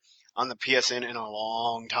on the PSN in a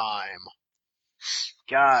long time.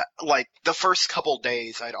 God, like the first couple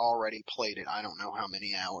days I'd already played it. I don't know how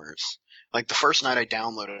many hours. Like the first night I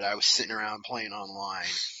downloaded it, I was sitting around playing online,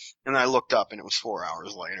 and I looked up and it was 4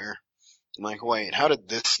 hours later. I'm like, wait, how did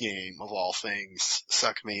this game of all things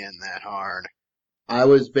suck me in that hard? I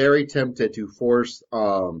was very tempted to force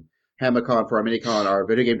Hamicon for our Minicon, our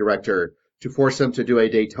video game director, to force him to do a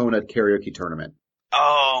Daytona karaoke tournament.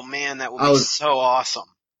 Oh man, that would be so awesome.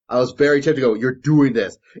 I was very tempted to go, you're doing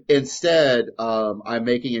this. Instead, I'm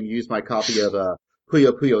making him use my copy of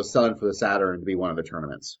Puyo Puyo Sun for the Saturn to be one of the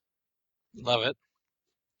tournaments. Love it.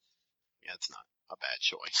 Yeah, it's not a bad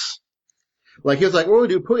choice. Like, he was like, we'll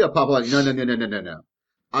do Puyo Pop. Like, no.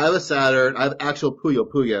 I have a Saturn. I have actual Puyo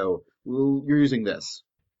Puyo. You're using this.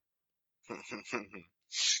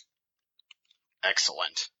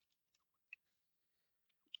 Excellent.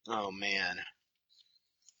 Oh man.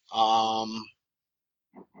 Oh.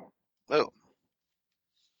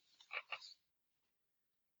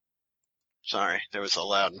 Sorry, there was a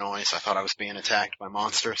loud noise. I thought I was being attacked by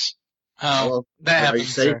monsters. Oh, Well, that are you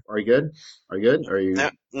happens, safe? sir. Are you good? Are you good? Are you?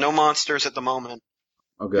 No monsters at the moment.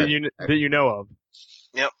 Oh, good. That you know of.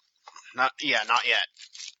 Not yet.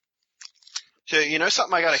 So,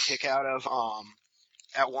 something I got a kick out of,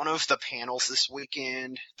 at one of the panels this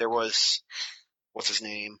weekend, there was, what's his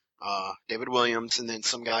name? David Williams, and then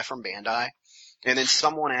some guy from Bandai. And then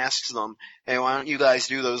someone asks them, hey, why don't you guys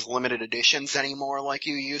do those limited editions anymore like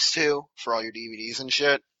you used to for all your DVDs and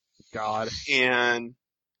shit? God. And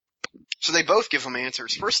so they both give them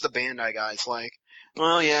answers. First, the Bandai guy's like,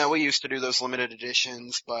 well, yeah, we used to do those limited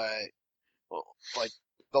editions, but, well, like,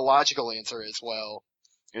 the logical answer is, well,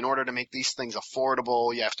 in order to make these things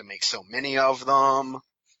affordable, you have to make so many of them,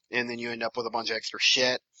 and then you end up with a bunch of extra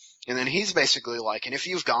shit. And then he's basically like, and if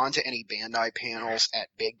you've gone to any Bandai panels at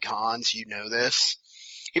big cons, you know this.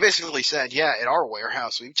 He basically said, yeah, at our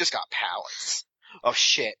warehouse, we've just got pallets of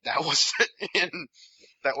shit that was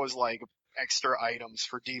like extra items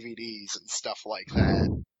for DVDs and stuff like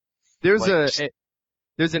that. There's Like,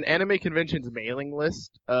 There's an anime convention's mailing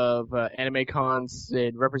list of anime cons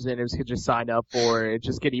and representatives could just sign up for it,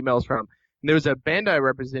 just get emails from. And there was a Bandai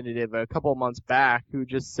representative a couple of months back who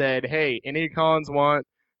just said, "Hey, any cons want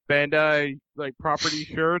Bandai like property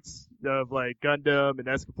shirts of like Gundam and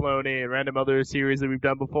Escaflowne and random other series that we've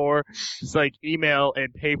done before? Just like email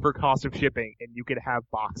and pay for cost of shipping, and you could have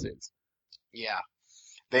boxes." Yeah.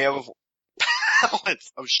 They have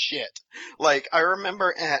pallets of shit. Like, I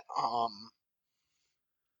remember at,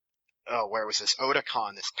 where was this?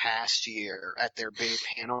 Otakon this past year at their big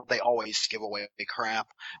panel. They always give away crap.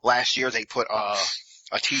 Last year they put a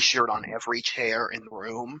t-shirt on every chair in the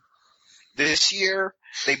room. This year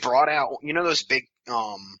they brought out, you know those big,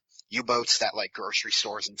 U-boats that like grocery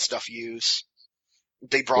stores and stuff use?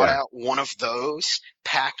 They brought out one of those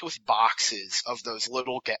packed with boxes of those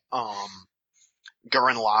little,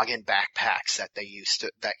 Gurren Lagann backpacks that they used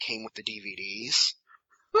to, that came with the DVDs.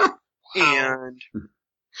 And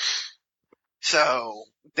so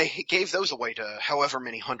they gave those away to however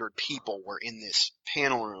many hundred people were in this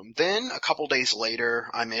panel room. Then a couple days later,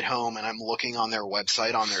 I'm at home and I'm looking on their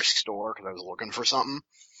website, on their store, because I was looking for something.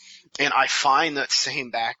 And I find that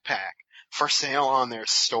same backpack for sale on their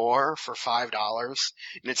store for $5.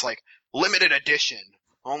 And it's like, limited edition,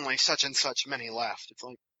 only such and such many left. It's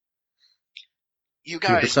like, you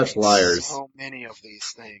guys You're such make liars. so many of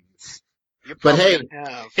these things. You But probably hey,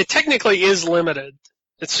 have. It technically is limited.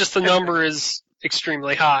 It's just the number is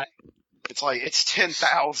extremely high. It's like, it's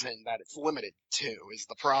 10,000 that it's limited to is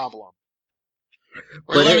the problem.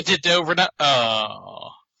 We're But limited to overnight.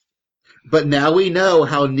 Oh. But now we know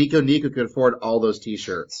how Nico could afford all those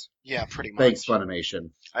t-shirts. Yeah, pretty much. Thanks,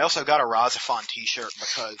 Funimation. I also got a Razafon t-shirt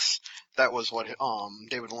because that was what,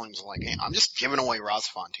 David Williams was like, hey, I'm just giving away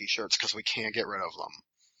Razafon t-shirts because we can't get rid of them.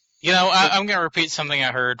 You know, I'm going to repeat something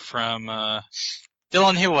I heard from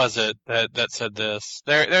Dylan. Who was it that said this?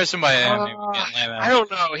 There's somebody in Atlanta. I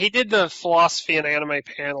don't know. He did the philosophy and anime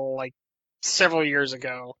panel like several years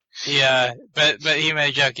ago. Yeah, but he made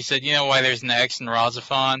a joke. He said, "You know why there's an X in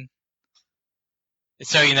Razafon? It's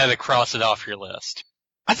so you know to cross it off your list."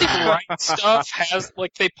 I think Right Stuff has,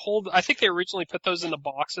 like, I think they originally put those into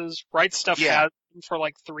boxes. Right Stuff Yeah. has them for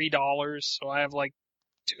like $3, so I have like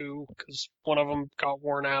 2, because one of them got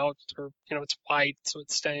worn out, or, it's white, so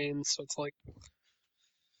it stains, so it's like,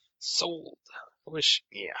 sold. I wish.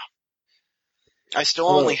 Yeah. I still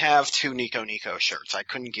only have 2 Nico shirts. I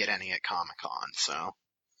couldn't get any at Comic-Con, so.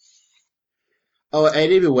 Oh,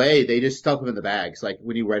 and either way, they just stuck them in the bags. Like,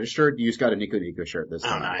 when you registered, you just got a Nico shirt this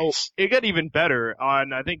time. Nice. It got even better.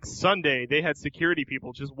 On, I think, Sunday, they had security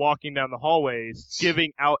people just walking down the hallways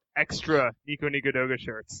giving out extra Nico Doga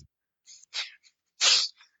shirts.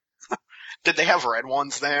 Did they have red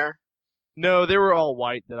ones there? No, they were all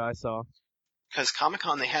white that I saw. Because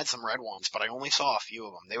Comic-Con, they had some red ones, but I only saw a few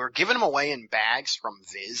of them. They were giving them away in bags from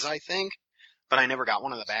Viz, I think, but I never got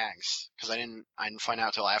one of the bags, because I didn't find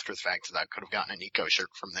out till after the fact that I could have gotten a Nico shirt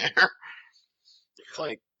from there. It's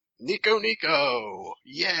like, Nico,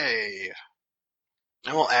 yay!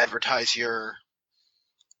 I will advertise your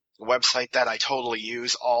website that I totally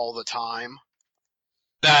use all the time.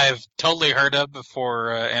 That I've totally heard of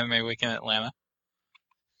before Anime Week in Atlanta.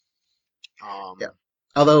 Yeah.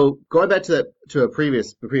 Although, going back to the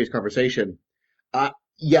previous conversation, I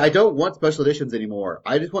don't want special editions anymore.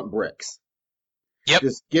 I just want bricks. Yep.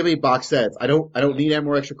 Just give me box sets. I don't need any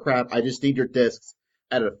more extra crap. I just need your discs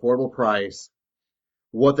at an affordable price.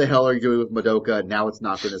 What the hell are you doing with Madoka? Now it's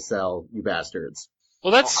not going to sell, you bastards.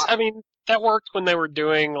 Well, that worked when they were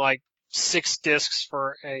doing like 6 discs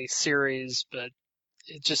for a series, but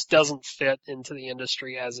it just doesn't fit into the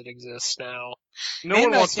industry as it exists now. No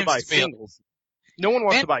one wants to buy singles. No one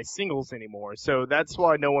wants to buy singles anymore, so that's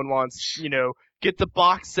why no one wants, get the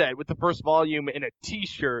box set with the first volume in a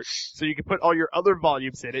t-shirt so you can put all your other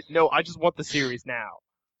volumes in it. No, I just want the series now.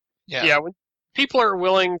 Yeah, when people are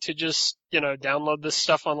willing to just, download this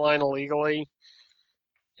stuff online illegally,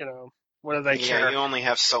 what do they care? Yeah, you only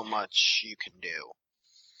have so much you can do.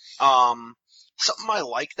 Something I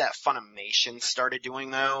like that Funimation started doing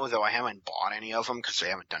though I haven't bought any of them because they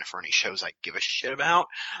haven't done it for any shows I give a shit about,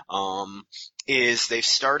 is they've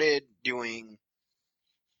started doing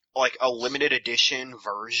like a limited edition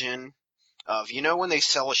version of, when they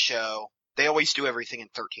sell a show, they always do everything in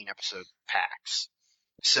 13 episode packs.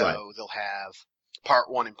 So They'll have part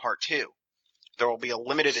 1 and part 2. There will be a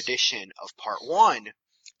limited edition of part 1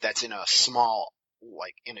 that's in a small,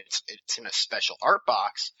 it's in a special art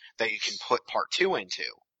box that you can put part 2 into.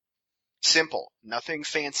 Simple. Nothing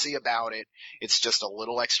fancy about it. It's just a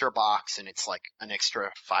little extra box and it's like an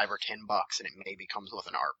extra $5 or $10 and it maybe comes with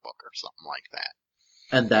an art book or something like that.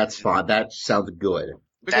 And that's fine. That sounds good.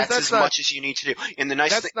 Because That's as much as you need to do. And the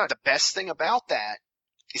the best thing about that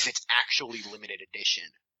is it's actually limited edition.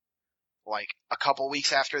 Like, a couple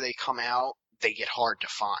weeks after they come out, they get hard to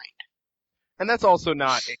find. And that's also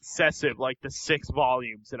not excessive, like the 6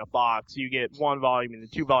 volumes in a box. You get 1 volume and then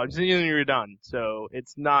 2 volumes, and then you're done. So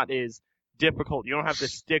it's not as difficult. You don't have to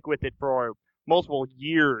stick with it for multiple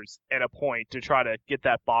years at a point to try to get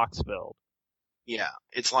that box filled. Yeah,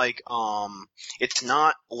 it's like, it's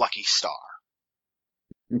not Lucky Star.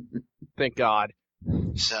 Thank God.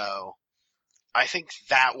 So, I think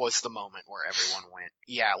that was the moment where everyone went,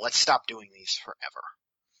 yeah, let's stop doing these forever.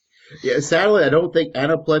 Yeah, sadly, I don't think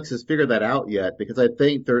Aniplex has figured that out yet, because I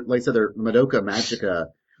think they're, like I said, they're Madoka Magica.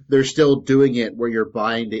 They're still doing it where you're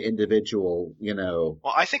buying the individual, Well,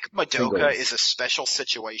 I think Madoka singles. is a special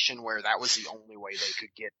situation where that was the only way they could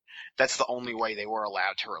that's the only way they were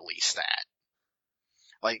allowed to release that.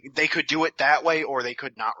 Like, they could do it that way, or they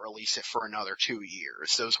could not release it for another 2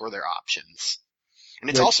 years. Those were their options. And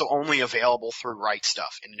it's also only available through Right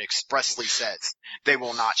Stuff, and it expressly says they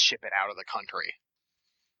will not ship it out of the country.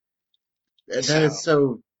 That is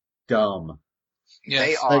so dumb. Yes.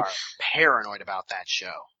 They are paranoid about that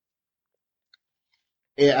show.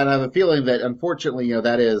 Yeah, and I have a feeling that, unfortunately,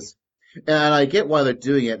 that is, and I get why they're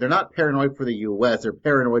doing it. They're not paranoid for the U.S., they're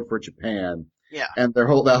paranoid for Japan. Yeah. And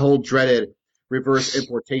that whole dreaded reverse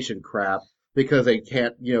importation crap, because they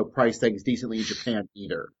can't, price things decently in Japan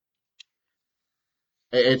either.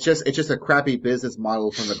 It's just a crappy business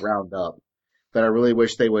model from the ground up that I really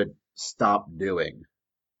wish they would stop doing.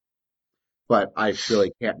 But I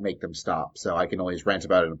really can't make them stop, so I can always rant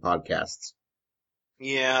about it in podcasts.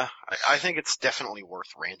 Yeah, I think it's definitely worth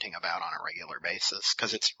ranting about on a regular basis,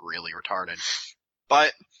 because it's really retarded.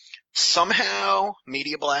 But somehow,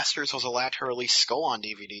 Media Blasters was allowed to release Skull on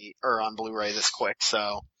DVD, or on Blu-ray this quick,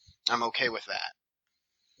 so I'm okay with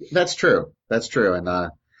that. That's true.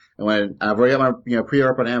 And when I've already got my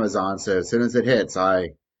pre-order up on Amazon, so as soon as it hits,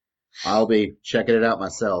 I'll be checking it out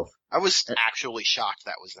myself. I was actually shocked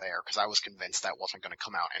that was there, because I was convinced that wasn't going to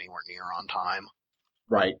come out anywhere near on time.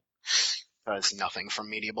 Right. Because nothing from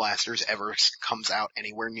Media Blasters ever comes out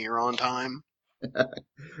anywhere near on time.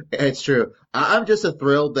 It's true. I'm just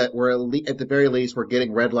thrilled that we're at the very least we're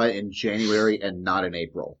getting Red Light in January and not in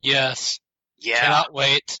April. Yes. Yeah. Cannot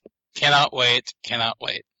wait. Cannot wait. Cannot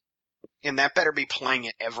wait. And that better be playing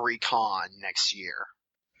at every con next year.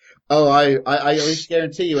 Oh, I at least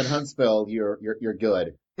guarantee you in Huntsville you're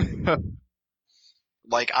good.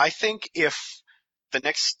 Like, I think if the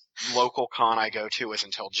next local con I go to is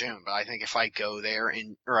until June, but I think if I go there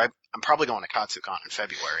I'm probably going to Katsucon in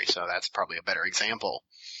February, so that's probably a better example.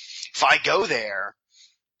 If I go there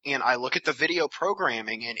and I look at the video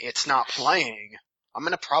programming and it's not playing, I'm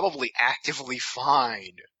going to probably actively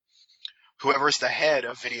find whoever's the head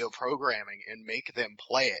of video programming and make them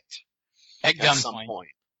play it At some gunpoint. point.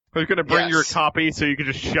 They're going to bring your Yes. copy so you can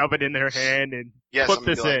just shove it in their hand and Yes, put I'm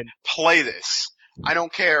gonna this be like, in. play this. I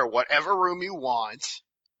don't care whatever room you want,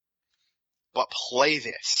 but play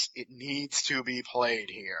this. It needs to be played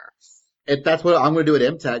here. If that's what I'm going to do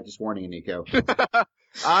at MTAC, just warning you, Nico.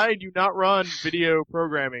 I do not run video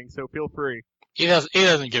programming, so feel free. He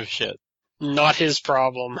doesn't give a shit. Not his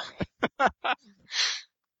problem.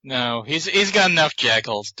 No, he's got enough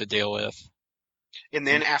jackals to deal with. And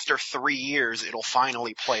then after 3 years, it'll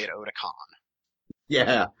finally play at Otakon.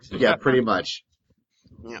 Yeah, pretty much.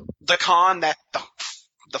 You know, the con that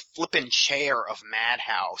the flippin' chair of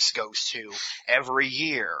Madhouse goes to every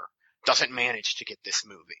year doesn't manage to get this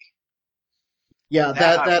movie. Yeah,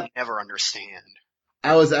 That I that will never understand.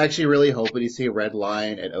 I was actually really hoping to see Red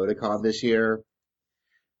Lion at Otakon this year.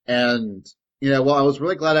 And, while I was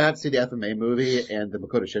really glad I had to see the FMA movie and the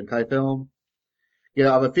Makoto Shinkai film, I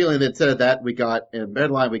have a feeling that instead of that, in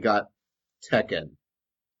Red Lion, we got Tekken.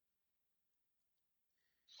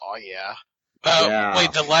 Oh yeah. Yeah.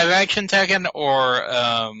 Wait, the live action Tekken or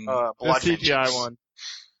The Blood CGI Vengeance. one.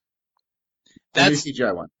 The new that's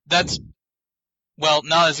CGI one. well,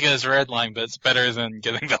 not as good as Redline, but it's better than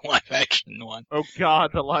getting the live action one. Oh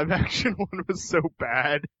god, the live action one was so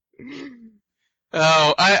bad.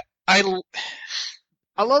 Oh, I I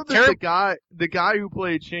love that the guy who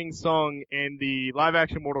played Shang Tsung in the live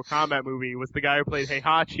action Mortal Kombat movie was the guy who played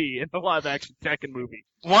Heihachi in the live action Tekken movie.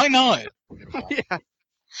 why not? Yeah.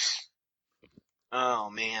 Oh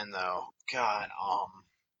man, though, God,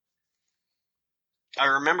 I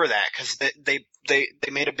remember that because they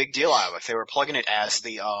made a big deal out of it. They were plugging it as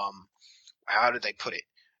the how did they put it?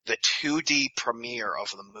 The 2D premiere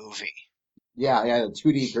of the movie. Yeah, the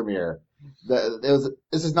 2D premiere. This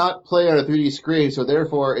is not playing on a 3D screen, so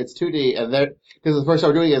therefore it's 2D, and because the first time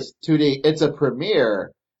we're doing it is 2D, it's a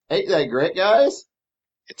premiere. Ain't that great, guys?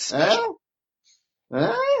 It's special.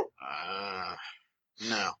 Huh?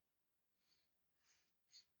 No.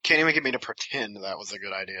 Can't even get me to pretend that was a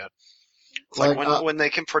good idea. It's like when they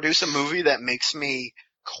can produce a movie that makes me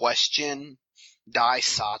question Dai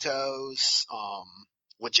Sato's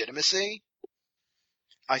legitimacy,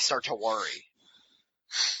 I start to worry.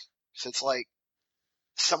 So it's like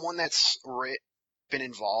someone that's been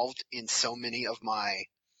involved in so many of my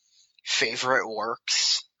favorite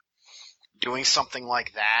works, doing something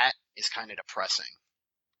like that is kind of depressing.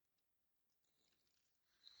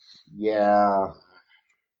 Yeah.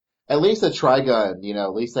 At least the Trigun,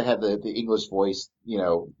 at least they had the English voice,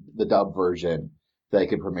 the dub version that they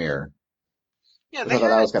could premiere. Yeah, I they thought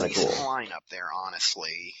had that was a kind of decent cool. lineup there,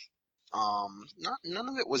 honestly. None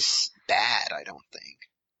of it was bad, I don't think.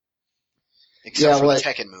 Except for the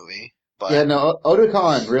Tekken movie. But yeah, no,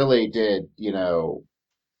 Otakon really did,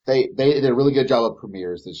 they did a really good job of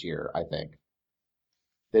premieres this year, I think.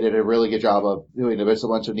 They did a really good job of doing a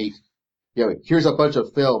bunch of neat, here's a bunch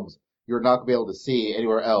of films you're not going to be able to see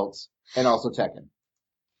anywhere else, and also Tekken.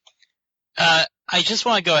 I just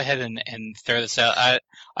want to go ahead and throw this out.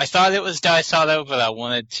 I thought it was Dai Sato, but I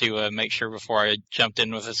wanted to make sure before I jumped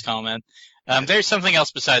in with this comment. There's something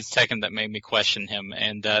else besides Tekken that made me question him,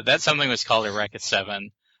 and that something was called Eureka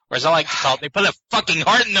 7. Or as I like to call it, they put a fucking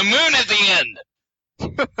heart in the moon at the end!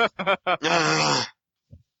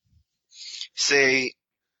 See,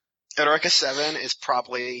 Eureka 7 is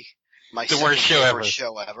probably my worst show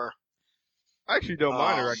ever. I actually don't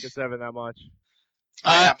mind Eureka 7 that much.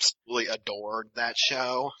 I absolutely adored that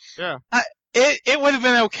show. Yeah. It would have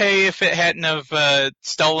been okay if it hadn't have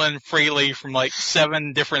stolen freely from like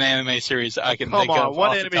 7 different anime series I can think of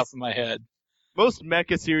off the top of my head. Most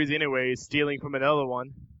mecha series anyway is stealing from another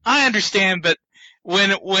one. I understand, but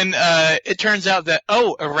when it turns out that,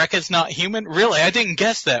 Eureka's not human? Really? I didn't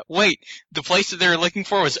guess that. Wait, the place that they were looking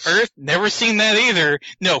for was Earth? Never seen that either.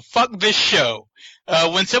 No, fuck this show.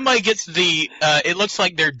 When somebody gets it looks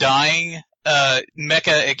like they're dying,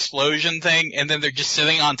 mecha explosion thing, and then they're just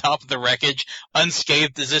sitting on top of the wreckage,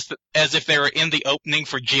 unscathed as if they were in the opening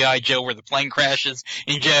for G.I. Joe where the plane crashes,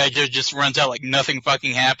 and G.I. Joe just runs out like nothing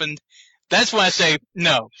fucking happened. That's when I say,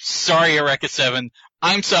 no, sorry Eureka 7,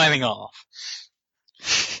 I'm signing off.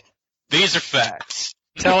 These are facts.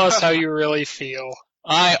 Tell us how you really feel.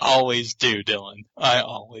 I always do, Dylan. I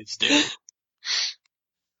always do.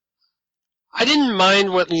 I didn't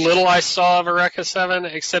mind what little I saw of Eureka 7,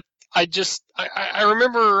 except I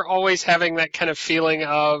remember always having that kind of feeling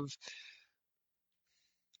of,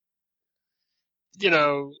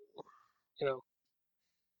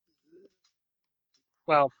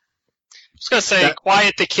 well, I was going to say,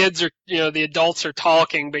 quiet, the kids are, the adults are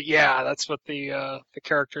talking, but yeah, that's what the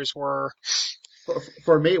characters were.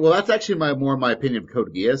 For me, well, that's actually more my opinion of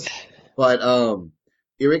Code Geass, but,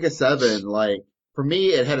 Eureka 7, for me,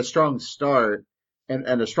 it had a strong start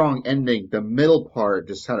and a strong ending. The middle part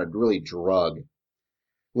just kind of really drug. It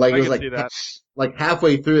was like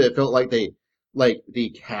halfway through it felt like the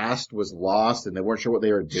cast was lost and they weren't sure what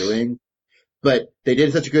they were doing. But they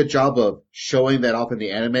did such a good job of showing that off in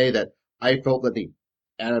the anime that I felt that the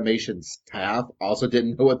animation staff also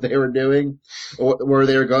didn't know what they were doing or where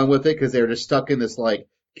they were going with it because they were just stuck in this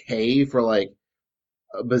cave for a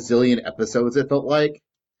bazillion episodes, it felt like.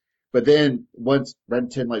 But then once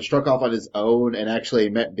Renton struck off on his own and actually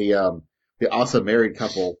met the awesome married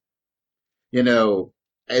couple,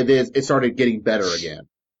 it started getting better again.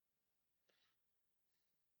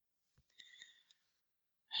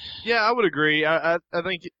 Yeah, I would agree. I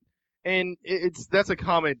think, and that's a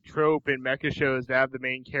common trope in mecha shows to have the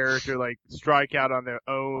main character strike out on their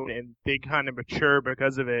own and they kind of mature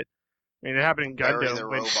because of it. I mean, it happened in Gundam. Bury the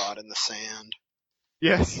robot in the sand.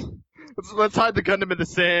 Yes. Let's hide the Gundam in the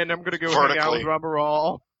sand. I'm gonna go hang out with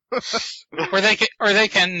Rubberall. or they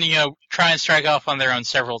can, try and strike off on their own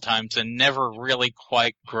several times and never really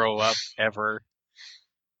quite grow up ever.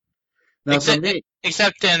 Now,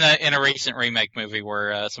 Except in a recent remake movie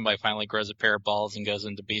where somebody finally grows a pair of balls and goes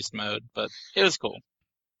into beast mode, but it was cool.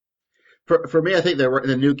 For me, I think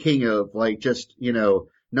the new king of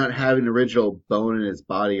not having the original bone in his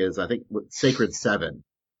body is I think Sacred 7.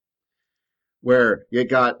 Where you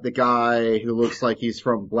got the guy who looks like he's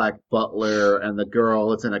from Black Butler and the girl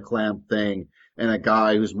that's in a clam thing and a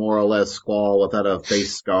guy who's more or less Squall without a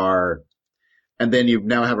face scar. And then you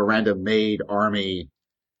now have a random maid army.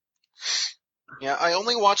 Yeah, I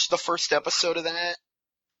only watched the first episode of that.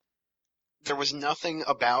 there was nothing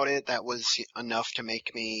about it that was enough to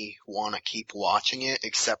make me want to keep watching it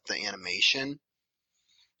except the animation.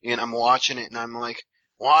 And I'm watching it and I'm like,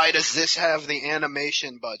 why does this have the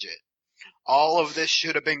animation budget? All of this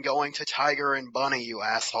should have been going to Tiger and Bunny, you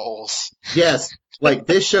assholes. Yes, like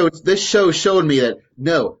this show showed me that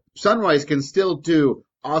no, Sunrise can still do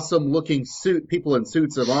awesome looking people in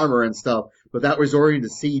suits of armor and stuff without resorting to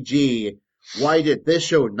CG. Why did this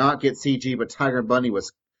show not get CG, but Tiger and Bunny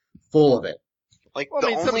was full of it? Like, Well, I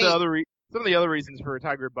mean, some of the other reasons for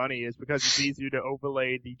Tiger and Bunny is because it's easier to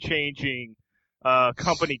overlay the changing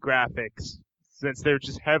company graphics, since they're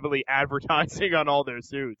just heavily advertising on all their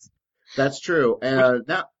suits. That's true.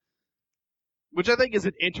 Which I think is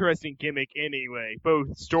an interesting gimmick anyway,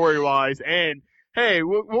 both story-wise and, hey,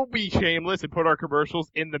 we'll be shameless and put our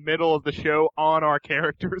commercials in the middle of the show on our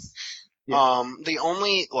characters. Yeah. The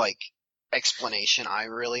only, explanation I've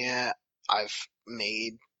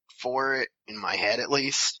made for it, in my head at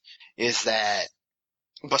least, is that,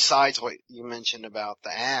 besides what you mentioned about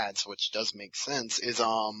the ads, which does make sense, is,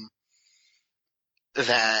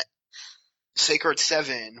 that Sacred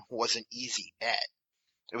 7 was an easy bet.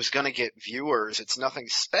 It was gonna get viewers. It's nothing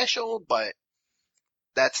special, but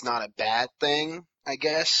that's not a bad thing, I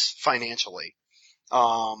guess, financially.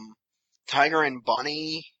 Tiger and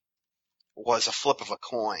Bunny was a flip of a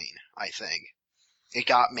coin, I think. It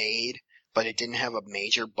got made, but it didn't have a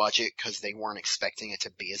major budget because they weren't expecting it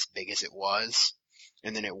to be as big as it was.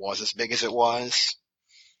 And then it was as big as it was.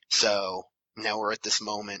 So now we're at this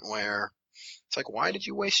moment where it's like, why did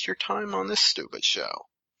you waste your time on this stupid show?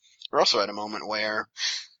 We're also at a moment where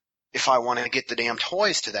if I want to get the damn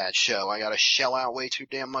toys to that show, I gotta shell out way too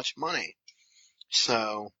damn much money.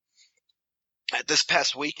 So at this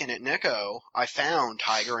past weekend at Nico, I found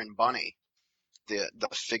Tiger and Bunny, the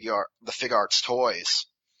Fig Arts toys,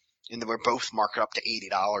 and they were both marked up to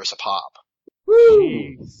 $80 a pop.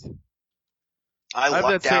 Woo! Jeez. I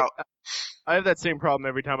lucked out. I have that same problem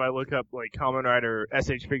every time I look up Kamen Rider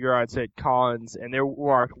SH figure arts at cons, and they're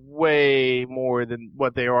marked way more than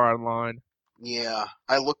what they are online. Yeah,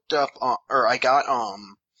 I looked up, I got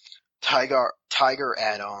Tiger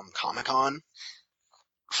at Comic-Con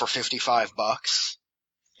for $55,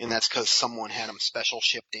 and that's because someone had them special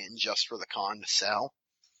shipped in just for the con to sell.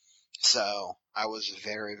 So I was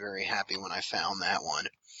very, very happy when I found that one.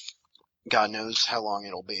 God knows how long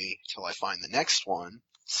it'll be till I find the next one.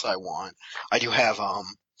 So I want. I do have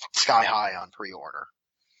Sky High on pre-order.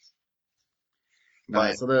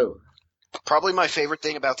 Nice. But probably my favorite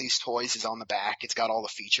thing about these toys is on the back. It's got all the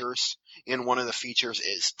features, and one of the features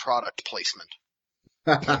is product placement.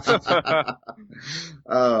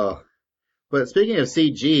 Oh, but speaking of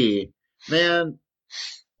CG, man,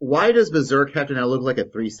 why does Berserk have to now look like a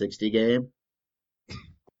 360 game?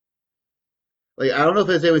 Like, I don't know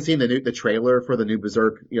if anyone's seen the trailer for the new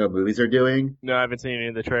Berserk, movies they're doing. No, I haven't seen any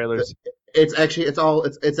of the trailers. It's actually,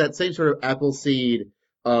 it's that same sort of Appleseed,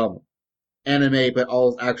 anime, but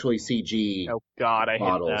all actually CG. Oh God, I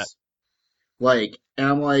models. hate that. And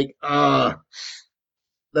I'm like,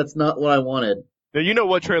 that's not what I wanted. Now, you know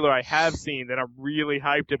what trailer I have seen that I'm really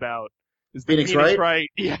hyped about? Is the Phoenix Wright? Wright?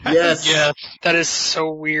 Yes. Yeah, that is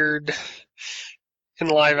so weird in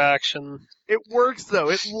live action. It works though.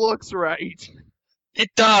 It looks right. It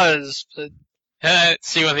does, but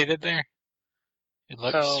See what they did there? It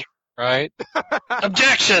looks right.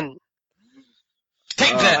 objection.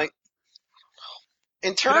 Take that.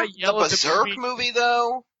 In Can I terms of yell the at the Berserk movie? movie,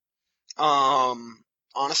 though,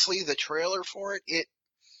 honestly, the trailer for it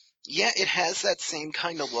has that same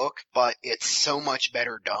kind of look, but it's so much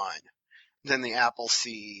better done than the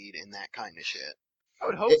Appleseed and that kind of shit. I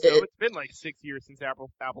would hope so. It's been 6 years since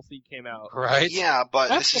Appleseed came out. Right? Yeah, but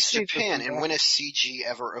this is Appleseed Japan, was and when has CG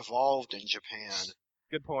ever evolved in Japan?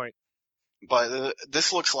 Good point. But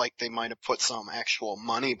this looks like they might have put some actual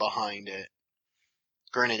money behind it.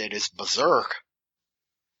 Granted, it is Berserk.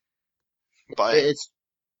 But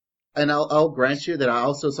and I'll grant you that I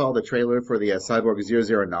also saw the trailer for the Cyborg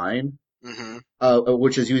 009,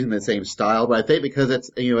 which is using the same style, but I think because it's,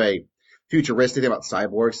 a futuristic thing about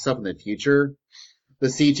cyborgs, stuff in the future, the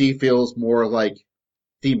CG feels more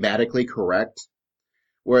thematically correct,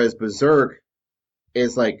 whereas Berserk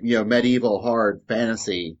is medieval hard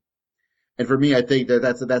fantasy. And for me, I think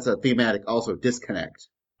that's a thematic also disconnect.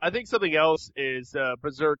 I think something else is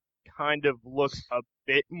Berserk kind of looks a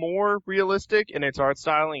bit more realistic in its art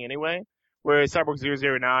styling anyway, whereas Cyborg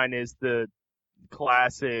 009 is the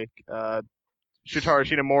classic Shotaro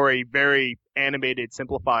Shinomori, very animated,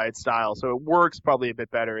 simplified style, so it works probably a bit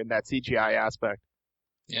better in that CGI aspect.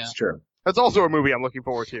 Yeah. It's true. That's also a movie I'm looking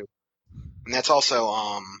forward to. And that's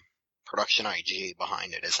also Production IG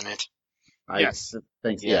behind it, isn't it? Yes.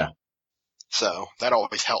 Thanks. Yeah. Yeah. So that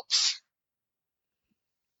always helps.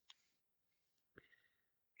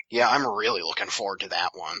 Yeah, I'm really looking forward to that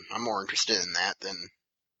one. I'm more interested in that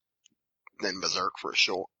than Berserk for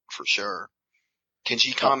sure.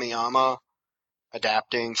 Kenji Kamiyama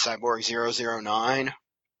adapting Cyborg 009.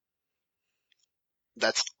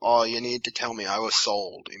 That's all you need to tell me. I was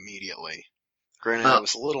sold immediately. Granted, I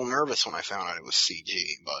was a little nervous when I found out it was CG,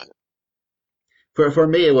 but For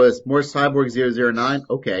me, it was more Cyborg 009.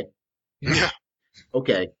 Okay. yeah.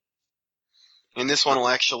 Okay. And this one will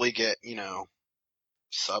actually get,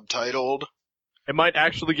 subtitled. It might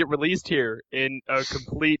actually get released here in a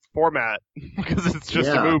complete format because it's just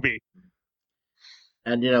a movie.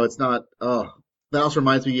 And it's not. Oh, that also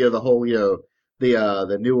reminds me of the whole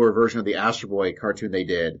the newer version of the Astro Boy cartoon they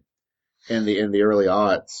did in the early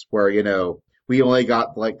aughts, where we only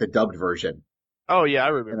got like the dubbed version Oh yeah, I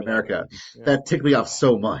remember in America. Yeah. That ticked me off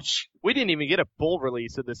so much. We didn't even get a full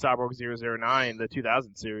release of the Cyborg 009, the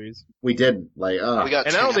 2000 series. We didn't We got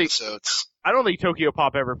And 10 I don't think- episodes. I don't think Tokyo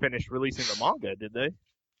Pop ever finished releasing the manga, did they?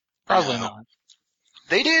 Probably No. not.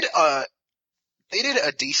 They did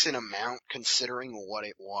a decent amount considering what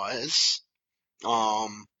it was.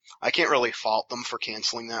 I can't really fault them for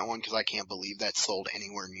canceling that one because I can't believe that sold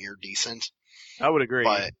anywhere near decent. I would agree.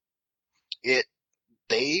 But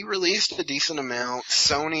they released a decent amount.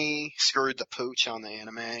 Sony screwed the pooch on the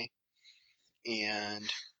anime,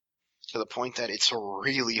 and to the point that it's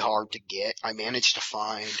really hard to get. I managed to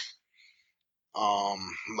find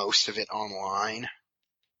most of it online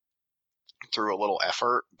through a little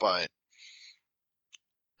effort, but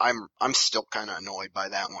I'm still kind of annoyed by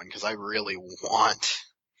that one because I really want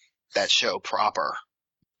that show proper.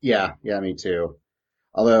 Yeah, me too.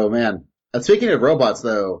 Although, man, speaking of robots,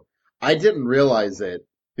 though, I didn't realize it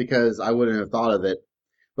because I wouldn't have thought of it.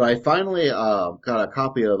 But I finally got a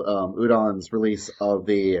copy of Udon's release of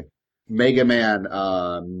the Mega Man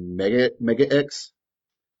Mega X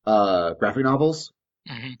graphic novels.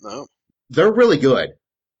 Mm-hmm. No. They're really good.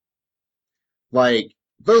 Like,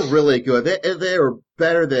 they're really good. They are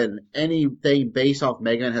better than anything based off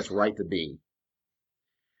Mega Man has right to be.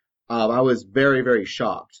 I was very, very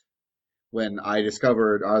shocked when I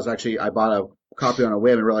discovered I bought a copy on a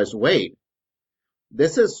whim and realized, wait,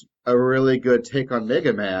 this is a really good take on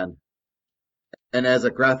Mega Man. And as a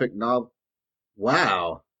graphic novel,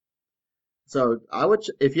 wow. So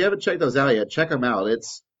if you haven't checked those out yet, check them out.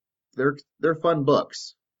 They're fun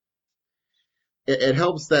books. It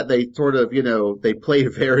helps that they sort of, they play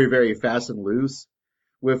very, very fast and loose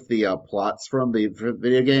with the plots from the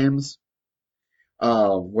video games.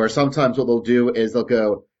 Where sometimes what they'll do is they'll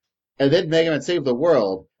go, and then Mega Man saved the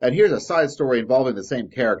world, and here's a side story involving the same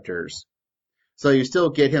characters. So you still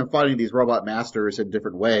get him fighting these robot masters in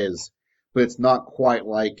different ways, but it's not quite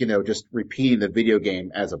like, just repeating the video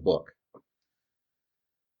game as a book.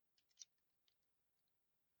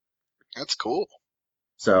 That's cool.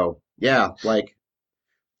 So, yeah, like,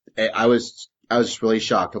 I was just really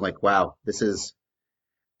shocked. I'm like, wow, this is,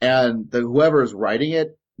 and whoever's writing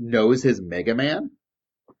it knows his Mega Man,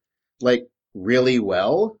 like, really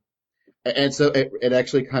well. And so it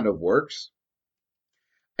actually kind of works.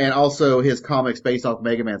 And also his comics based off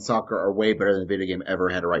Mega Man Soccer are way better than the video game ever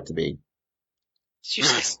had a right to be. Did you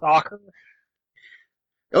say soccer?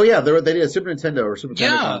 Oh yeah, they did a Super Nintendo or Super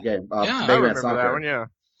Famicom game, yeah. Mega I Man remember Soccer. that one, yeah.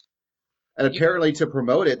 And apparently to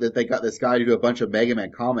promote it, that they got this guy to do a bunch of Mega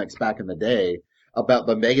Man comics back in the day about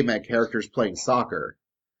the Mega Man characters playing soccer.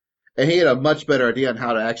 And he had a much better idea on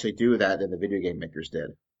how to actually do that than the video game makers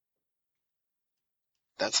did.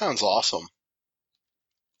 That sounds awesome.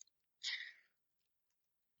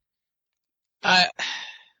 I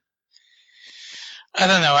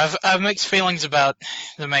don't know. I've mixed feelings about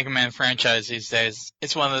the Mega Man franchise these days.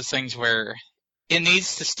 It's one of those things where it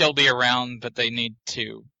needs to still be around, but they need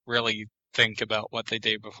to really think about what they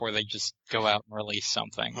do before they just go out and release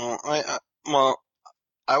something. Well,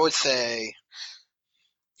 I would say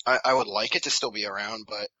I would like it to still be around,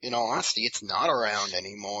 but in all honesty, it's not around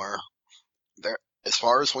anymore. As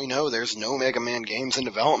far as we know, there's no Mega Man games in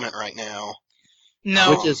development right now.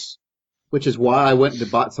 No. Which is why I went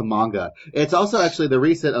and bought some manga. It's also actually the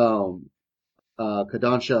recent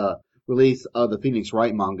Kodansha release of the Phoenix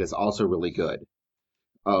Wright manga is also really good.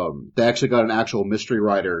 They actually got an actual mystery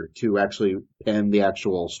writer to actually pen the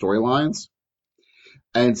actual storylines.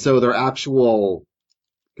 And so they're actual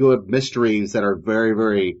good mysteries that are very,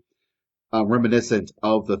 very reminiscent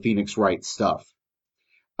of the Phoenix Wright stuff.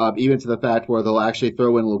 Even to the fact where they'll actually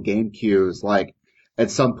throw in little game cues, like at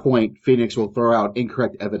some point Phoenix will throw out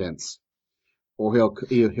incorrect evidence, or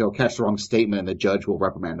he'll catch the wrong statement and the judge will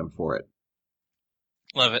reprimand him for it.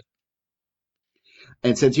 Love it.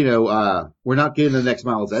 And since, we're not getting the next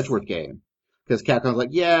Miles Edgeworth game, because Capcom's like,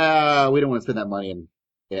 yeah, we don't want to spend that money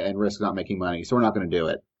and risk not making money, so we're not going to do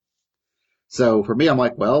it. So for me, I'm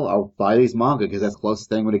like, well, I'll buy these manga because that's the closest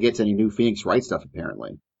thing when it gets any new Phoenix Wright stuff,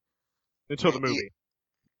 apparently. Until the movie.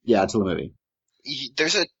 Yeah, until the movie.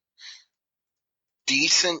 There's a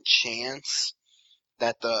decent chance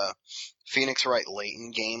that the Phoenix Wright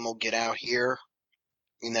Layton game will get out here,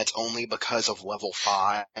 and that's only because of level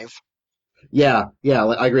 5. Yeah,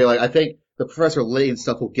 I agree. Like, I think the Professor Layton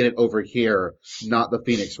stuff will get it over here, not the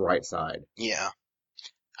Phoenix Wright side. Yeah.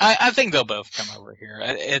 I think they'll both come over here.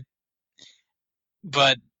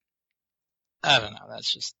 But I don't know.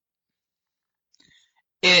 That's just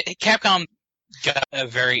it. Capcom got a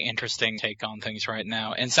very interesting take on things right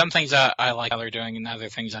now, and some things I like how they're doing, and other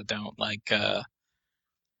things I don't. Like,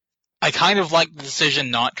 I kind of like the decision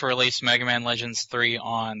not to release Mega Man Legends 3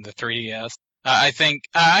 on the 3DS. I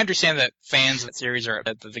understand that fans of the series are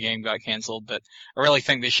upset that the game got canceled, but I really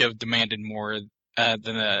think they should have demanded more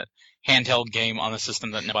than a handheld game on a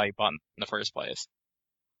system that nobody bought in the first place.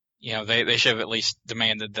 They should have at least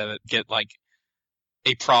demanded that it get like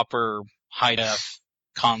a proper high def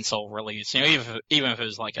console release. Even if it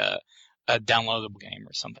was like a downloadable game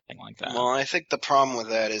or something like that. Well, I think the problem with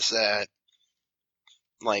that is that,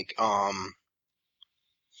 like,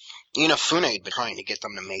 Inafune had been trying to get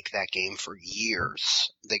them to make that game for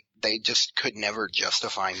years. They just could never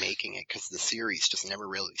justify making it because the series just never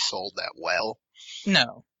really sold that well.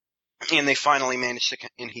 No. And he finally managed to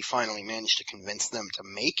convince them to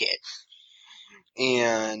make it.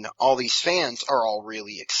 And all these fans are all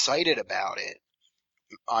really excited about it.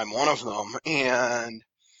 I'm one of them. And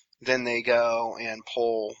then they go and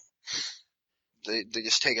they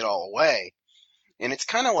just take it all away. And it's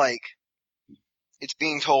kind of like, it's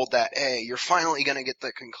being told that, hey, you're finally going to get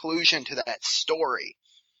the conclusion to that story.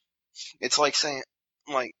 It's like saying,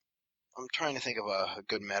 like, I'm trying to think of a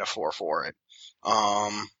good metaphor for it.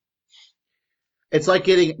 It's like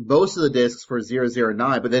getting most of the discs for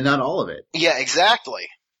 009, but then not all of it. Yeah, exactly.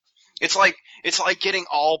 It's like getting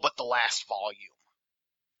all but the last volume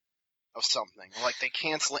of something. Like, they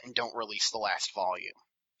cancel it and don't release the last volume.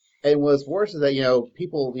 And what's worse is that,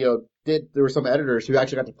 people, there were some editors who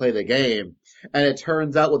actually got to play the game, and it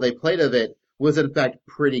turns out what they played of it was in fact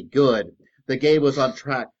pretty good. The game was on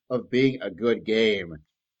track of being a good game,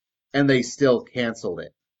 and they still canceled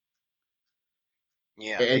it.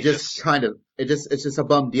 Yeah. It's just a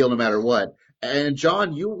bum deal no matter what. And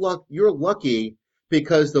John, you're lucky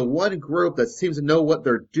because the one group that seems to know what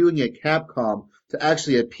they're doing at Capcom to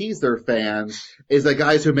actually appease their fans is the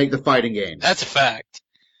guys who make the fighting games. That's a fact.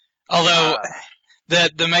 Although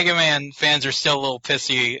the Mega Man fans are still a little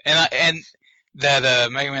pissy, and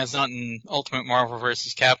that Mega Man's not in Ultimate Marvel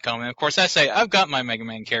vs. Capcom. And of course, I say I've got my Mega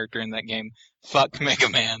Man character in that game. Fuck Mega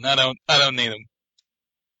Man. I don't need him.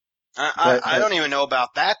 I don't even know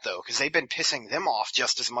about that though, because they've been pissing them off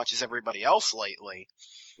just as much as everybody else lately.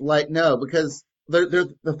 Like, no, because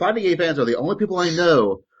the fighting game fans are the only people I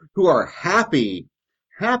know who are happy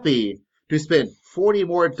to spend $40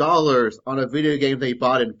 more on a video game they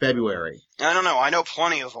bought in February. I don't know. I know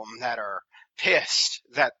plenty of them that are pissed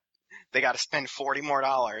that they got to spend $40 more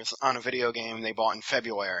on a video game they bought in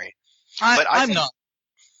February. I'm not.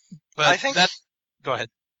 But I think go ahead.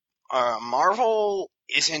 Marvel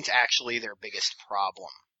isn't actually their biggest problem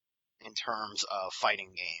in terms of fighting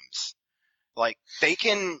games. Like, they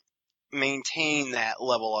can maintain that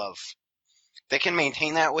with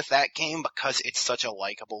that game because it's such a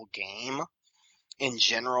likable game in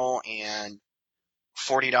general, and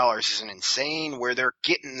 $40 isn't insane. Where they're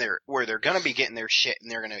gonna be getting their shit,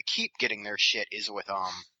 and they're gonna keep getting their shit, is with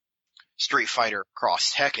Street Fighter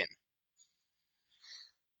Cross Tekken.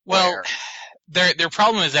 Well, their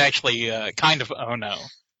problem is actually kind of Ono,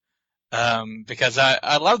 because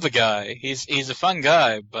I love the guy. He's a fun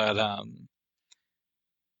guy, but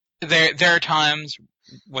there are times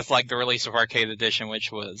with like the release of Arcade Edition,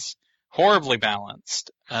 which was horribly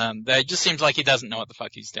balanced, that it just seems like he doesn't know what the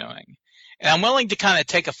fuck he's doing. And I'm willing to kind of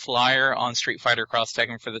take a flyer on Street Fighter Cross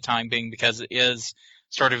Tekken for the time being because it is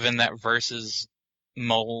sort of in that versus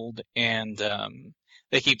mold, and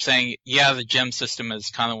they keep saying, yeah, the gem system is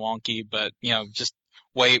kind of wonky, but just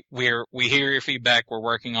wait, we hear your feedback, we're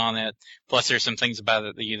working on it. Plus, there's some things about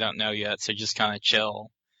it that you don't know yet, so just kind of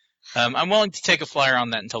chill. I'm willing to take a flyer on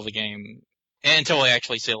that until we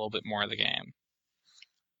actually see a little bit more of the game.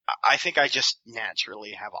 I think I just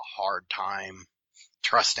naturally have a hard time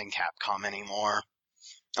trusting Capcom anymore.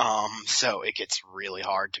 So it gets really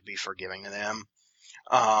hard to be forgiving to them.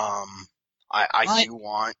 I do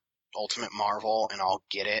want Ultimate Marvel, and I'll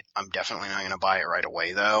get it. I'm definitely not going to buy it right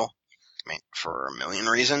away, though. I mean, for a million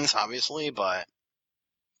reasons, obviously, but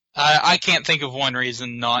I can't think of one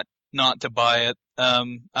reason not to buy it.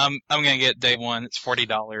 I'm gonna get day one. It's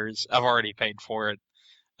 $40. I've already paid for it.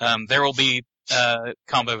 There will be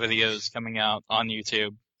combo videos coming out on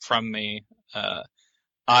YouTube from me.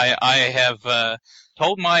 I have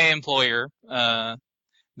told my employer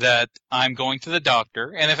that I'm going to the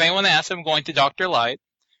doctor, and if anyone asks, I'm going to Dr. Light.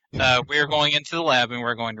 We're going into the lab and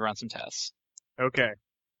we're going to run some tests. Okay.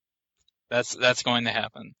 That's going to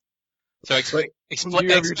happen. So expect Do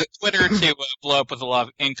you have your- Twitter to blow up with a lot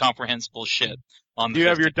of incomprehensible shit on. Do you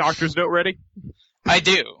have your doctor's note ready? I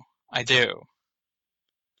do.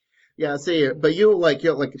 Yeah, see, but you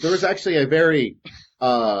there was actually a very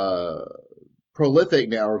prolific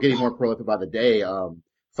now, or getting more prolific by the day,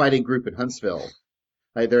 fighting group in Huntsville.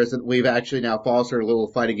 Like we've actually now fostered a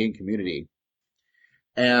little fighting game community,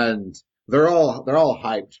 and they're all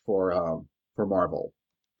hyped for Marvel,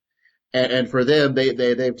 and for them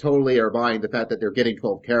they totally are buying the fact that they're getting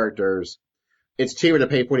 12 characters. It's cheaper to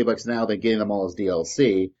pay $40 now than getting them all as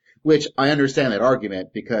DLC, which I understand that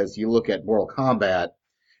argument because you look at Mortal Kombat,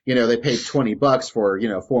 they paid $20 for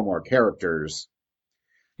 4 more characters.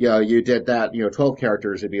 You did that, 12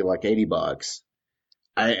 characters, it'd be like $80.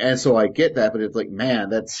 And so I get that, but it's like,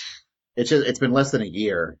 man, it's been less than a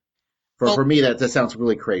year. For me, that sounds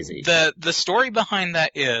really crazy. The story behind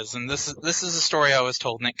that is, and this is a story I was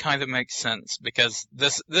told, and it kind of makes sense because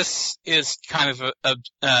this is kind of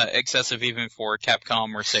excessive even for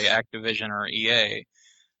Capcom or say Activision or EA,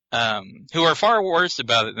 who are far worse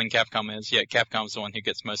about it than Capcom is. Yet Capcom's the one who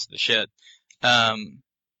gets most of the shit.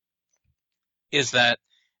 Is that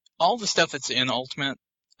all the stuff that's in Ultimate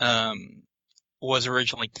was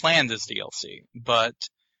originally planned as DLC, but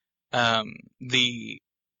the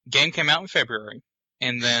game came out in February,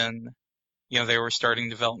 and then they were starting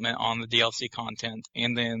development on the DLC content,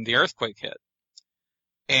 and then the earthquake hit,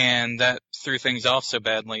 and that threw things off so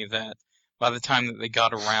badly that by the time that they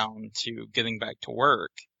got around to getting back to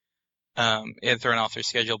work, it had thrown off their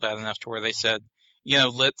schedule bad enough to where they said,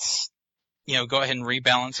 let's go ahead and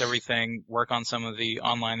rebalance everything, work on some of the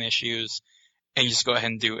online issues, and just go ahead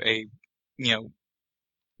and do a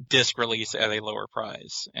disc release at a lower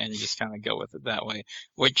price, and just kind of go with it that way,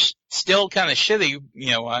 which still kind of shitty,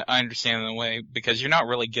 I understand in a way, because you're not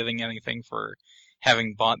really getting anything for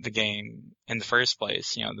having bought the game in the first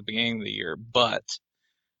place, at the beginning of the year, but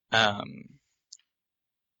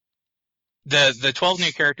the 12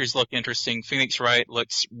 new characters look interesting. Phoenix Wright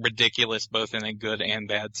looks ridiculous, both in a good and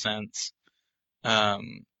bad sense.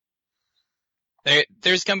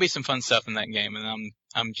 There's gonna be some fun stuff in that game, and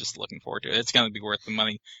I'm just looking forward to it. It's gonna be worth the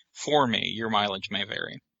money for me. Your mileage may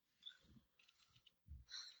vary.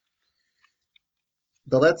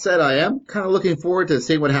 Though that said, I am kind of looking forward to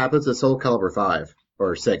seeing what happens with Soul Calibur 5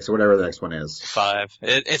 or 6 or whatever the next one is. 5.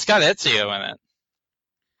 It's got Ezio in it.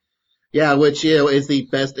 Yeah, which is the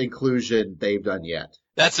best inclusion they've done yet.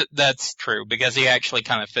 That's true, because he actually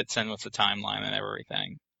kind of fits in with the timeline and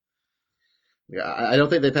everything. Yeah, I don't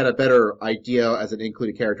think they've had a better idea as an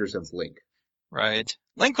included character since Link. Right.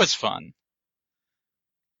 Link was fun.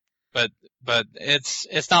 But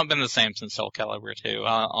it's not been the same since Soul Calibur 2.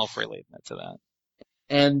 I'll freely admit to that.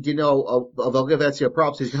 And, they'll give Ezio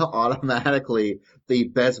props. He's now automatically the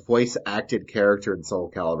best voice-acted character in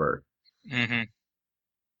Soul Calibur. Mm-hmm.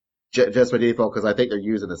 Just by default, because I think they're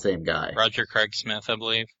using the same guy. Roger Craig Smith, I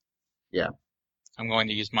believe. Yeah. I'm going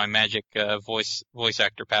to use my magic voice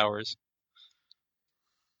actor powers.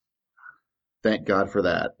 Thank God for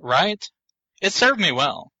that. Right? It served me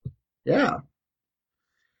well. Yeah.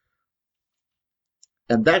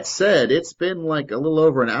 And that said, it's been like a little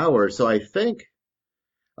over an hour, so I think,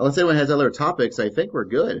 unless anyone has other topics, I think we're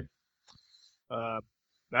good. I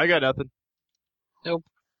got nothing. Nope.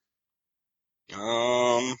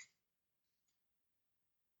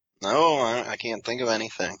 No, I can't think of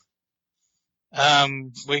anything.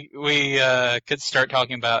 We could start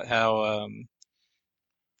talking about how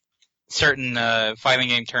certain fighting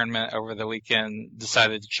game tournament over the weekend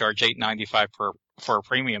decided to charge $8.95 for a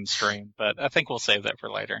premium stream, but I think we'll save that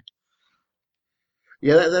for later.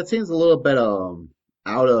 Yeah, that seems a little bit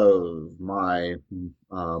out of my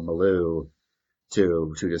milieu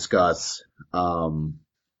to discuss.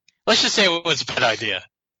 Let's just say it was a bad idea.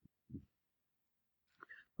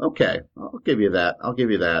 Okay, I'll give you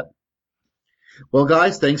that. Well,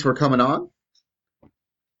 guys, thanks for coming on.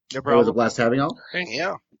 No It was a problem. blast having y'all.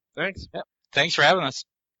 Yeah. Thanks. Yep. Thanks for having us.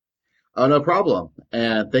 Oh, no problem.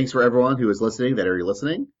 And thanks for everyone who is listening, that are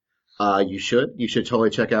listening. You should totally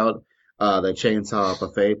check out the Chainsaw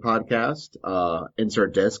Buffet podcast,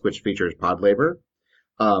 Insert Disc, which features Pod Labor,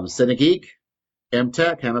 Cinegeek,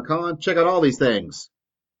 MTech, Hamicon, check out all these things.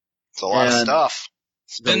 It's a lot of And- stuff.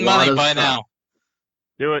 Spend a lot money of by stuff. now.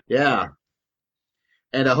 Do it. Yeah.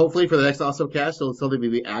 And hopefully for the next OSMcast, it'll something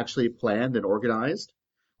we actually planned and organized.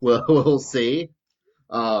 We'll see.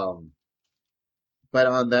 But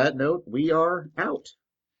on that note, we are out.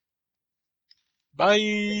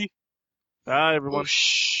 Bye. Bye, everyone.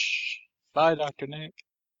 Whoosh. Bye, Dr. Nick.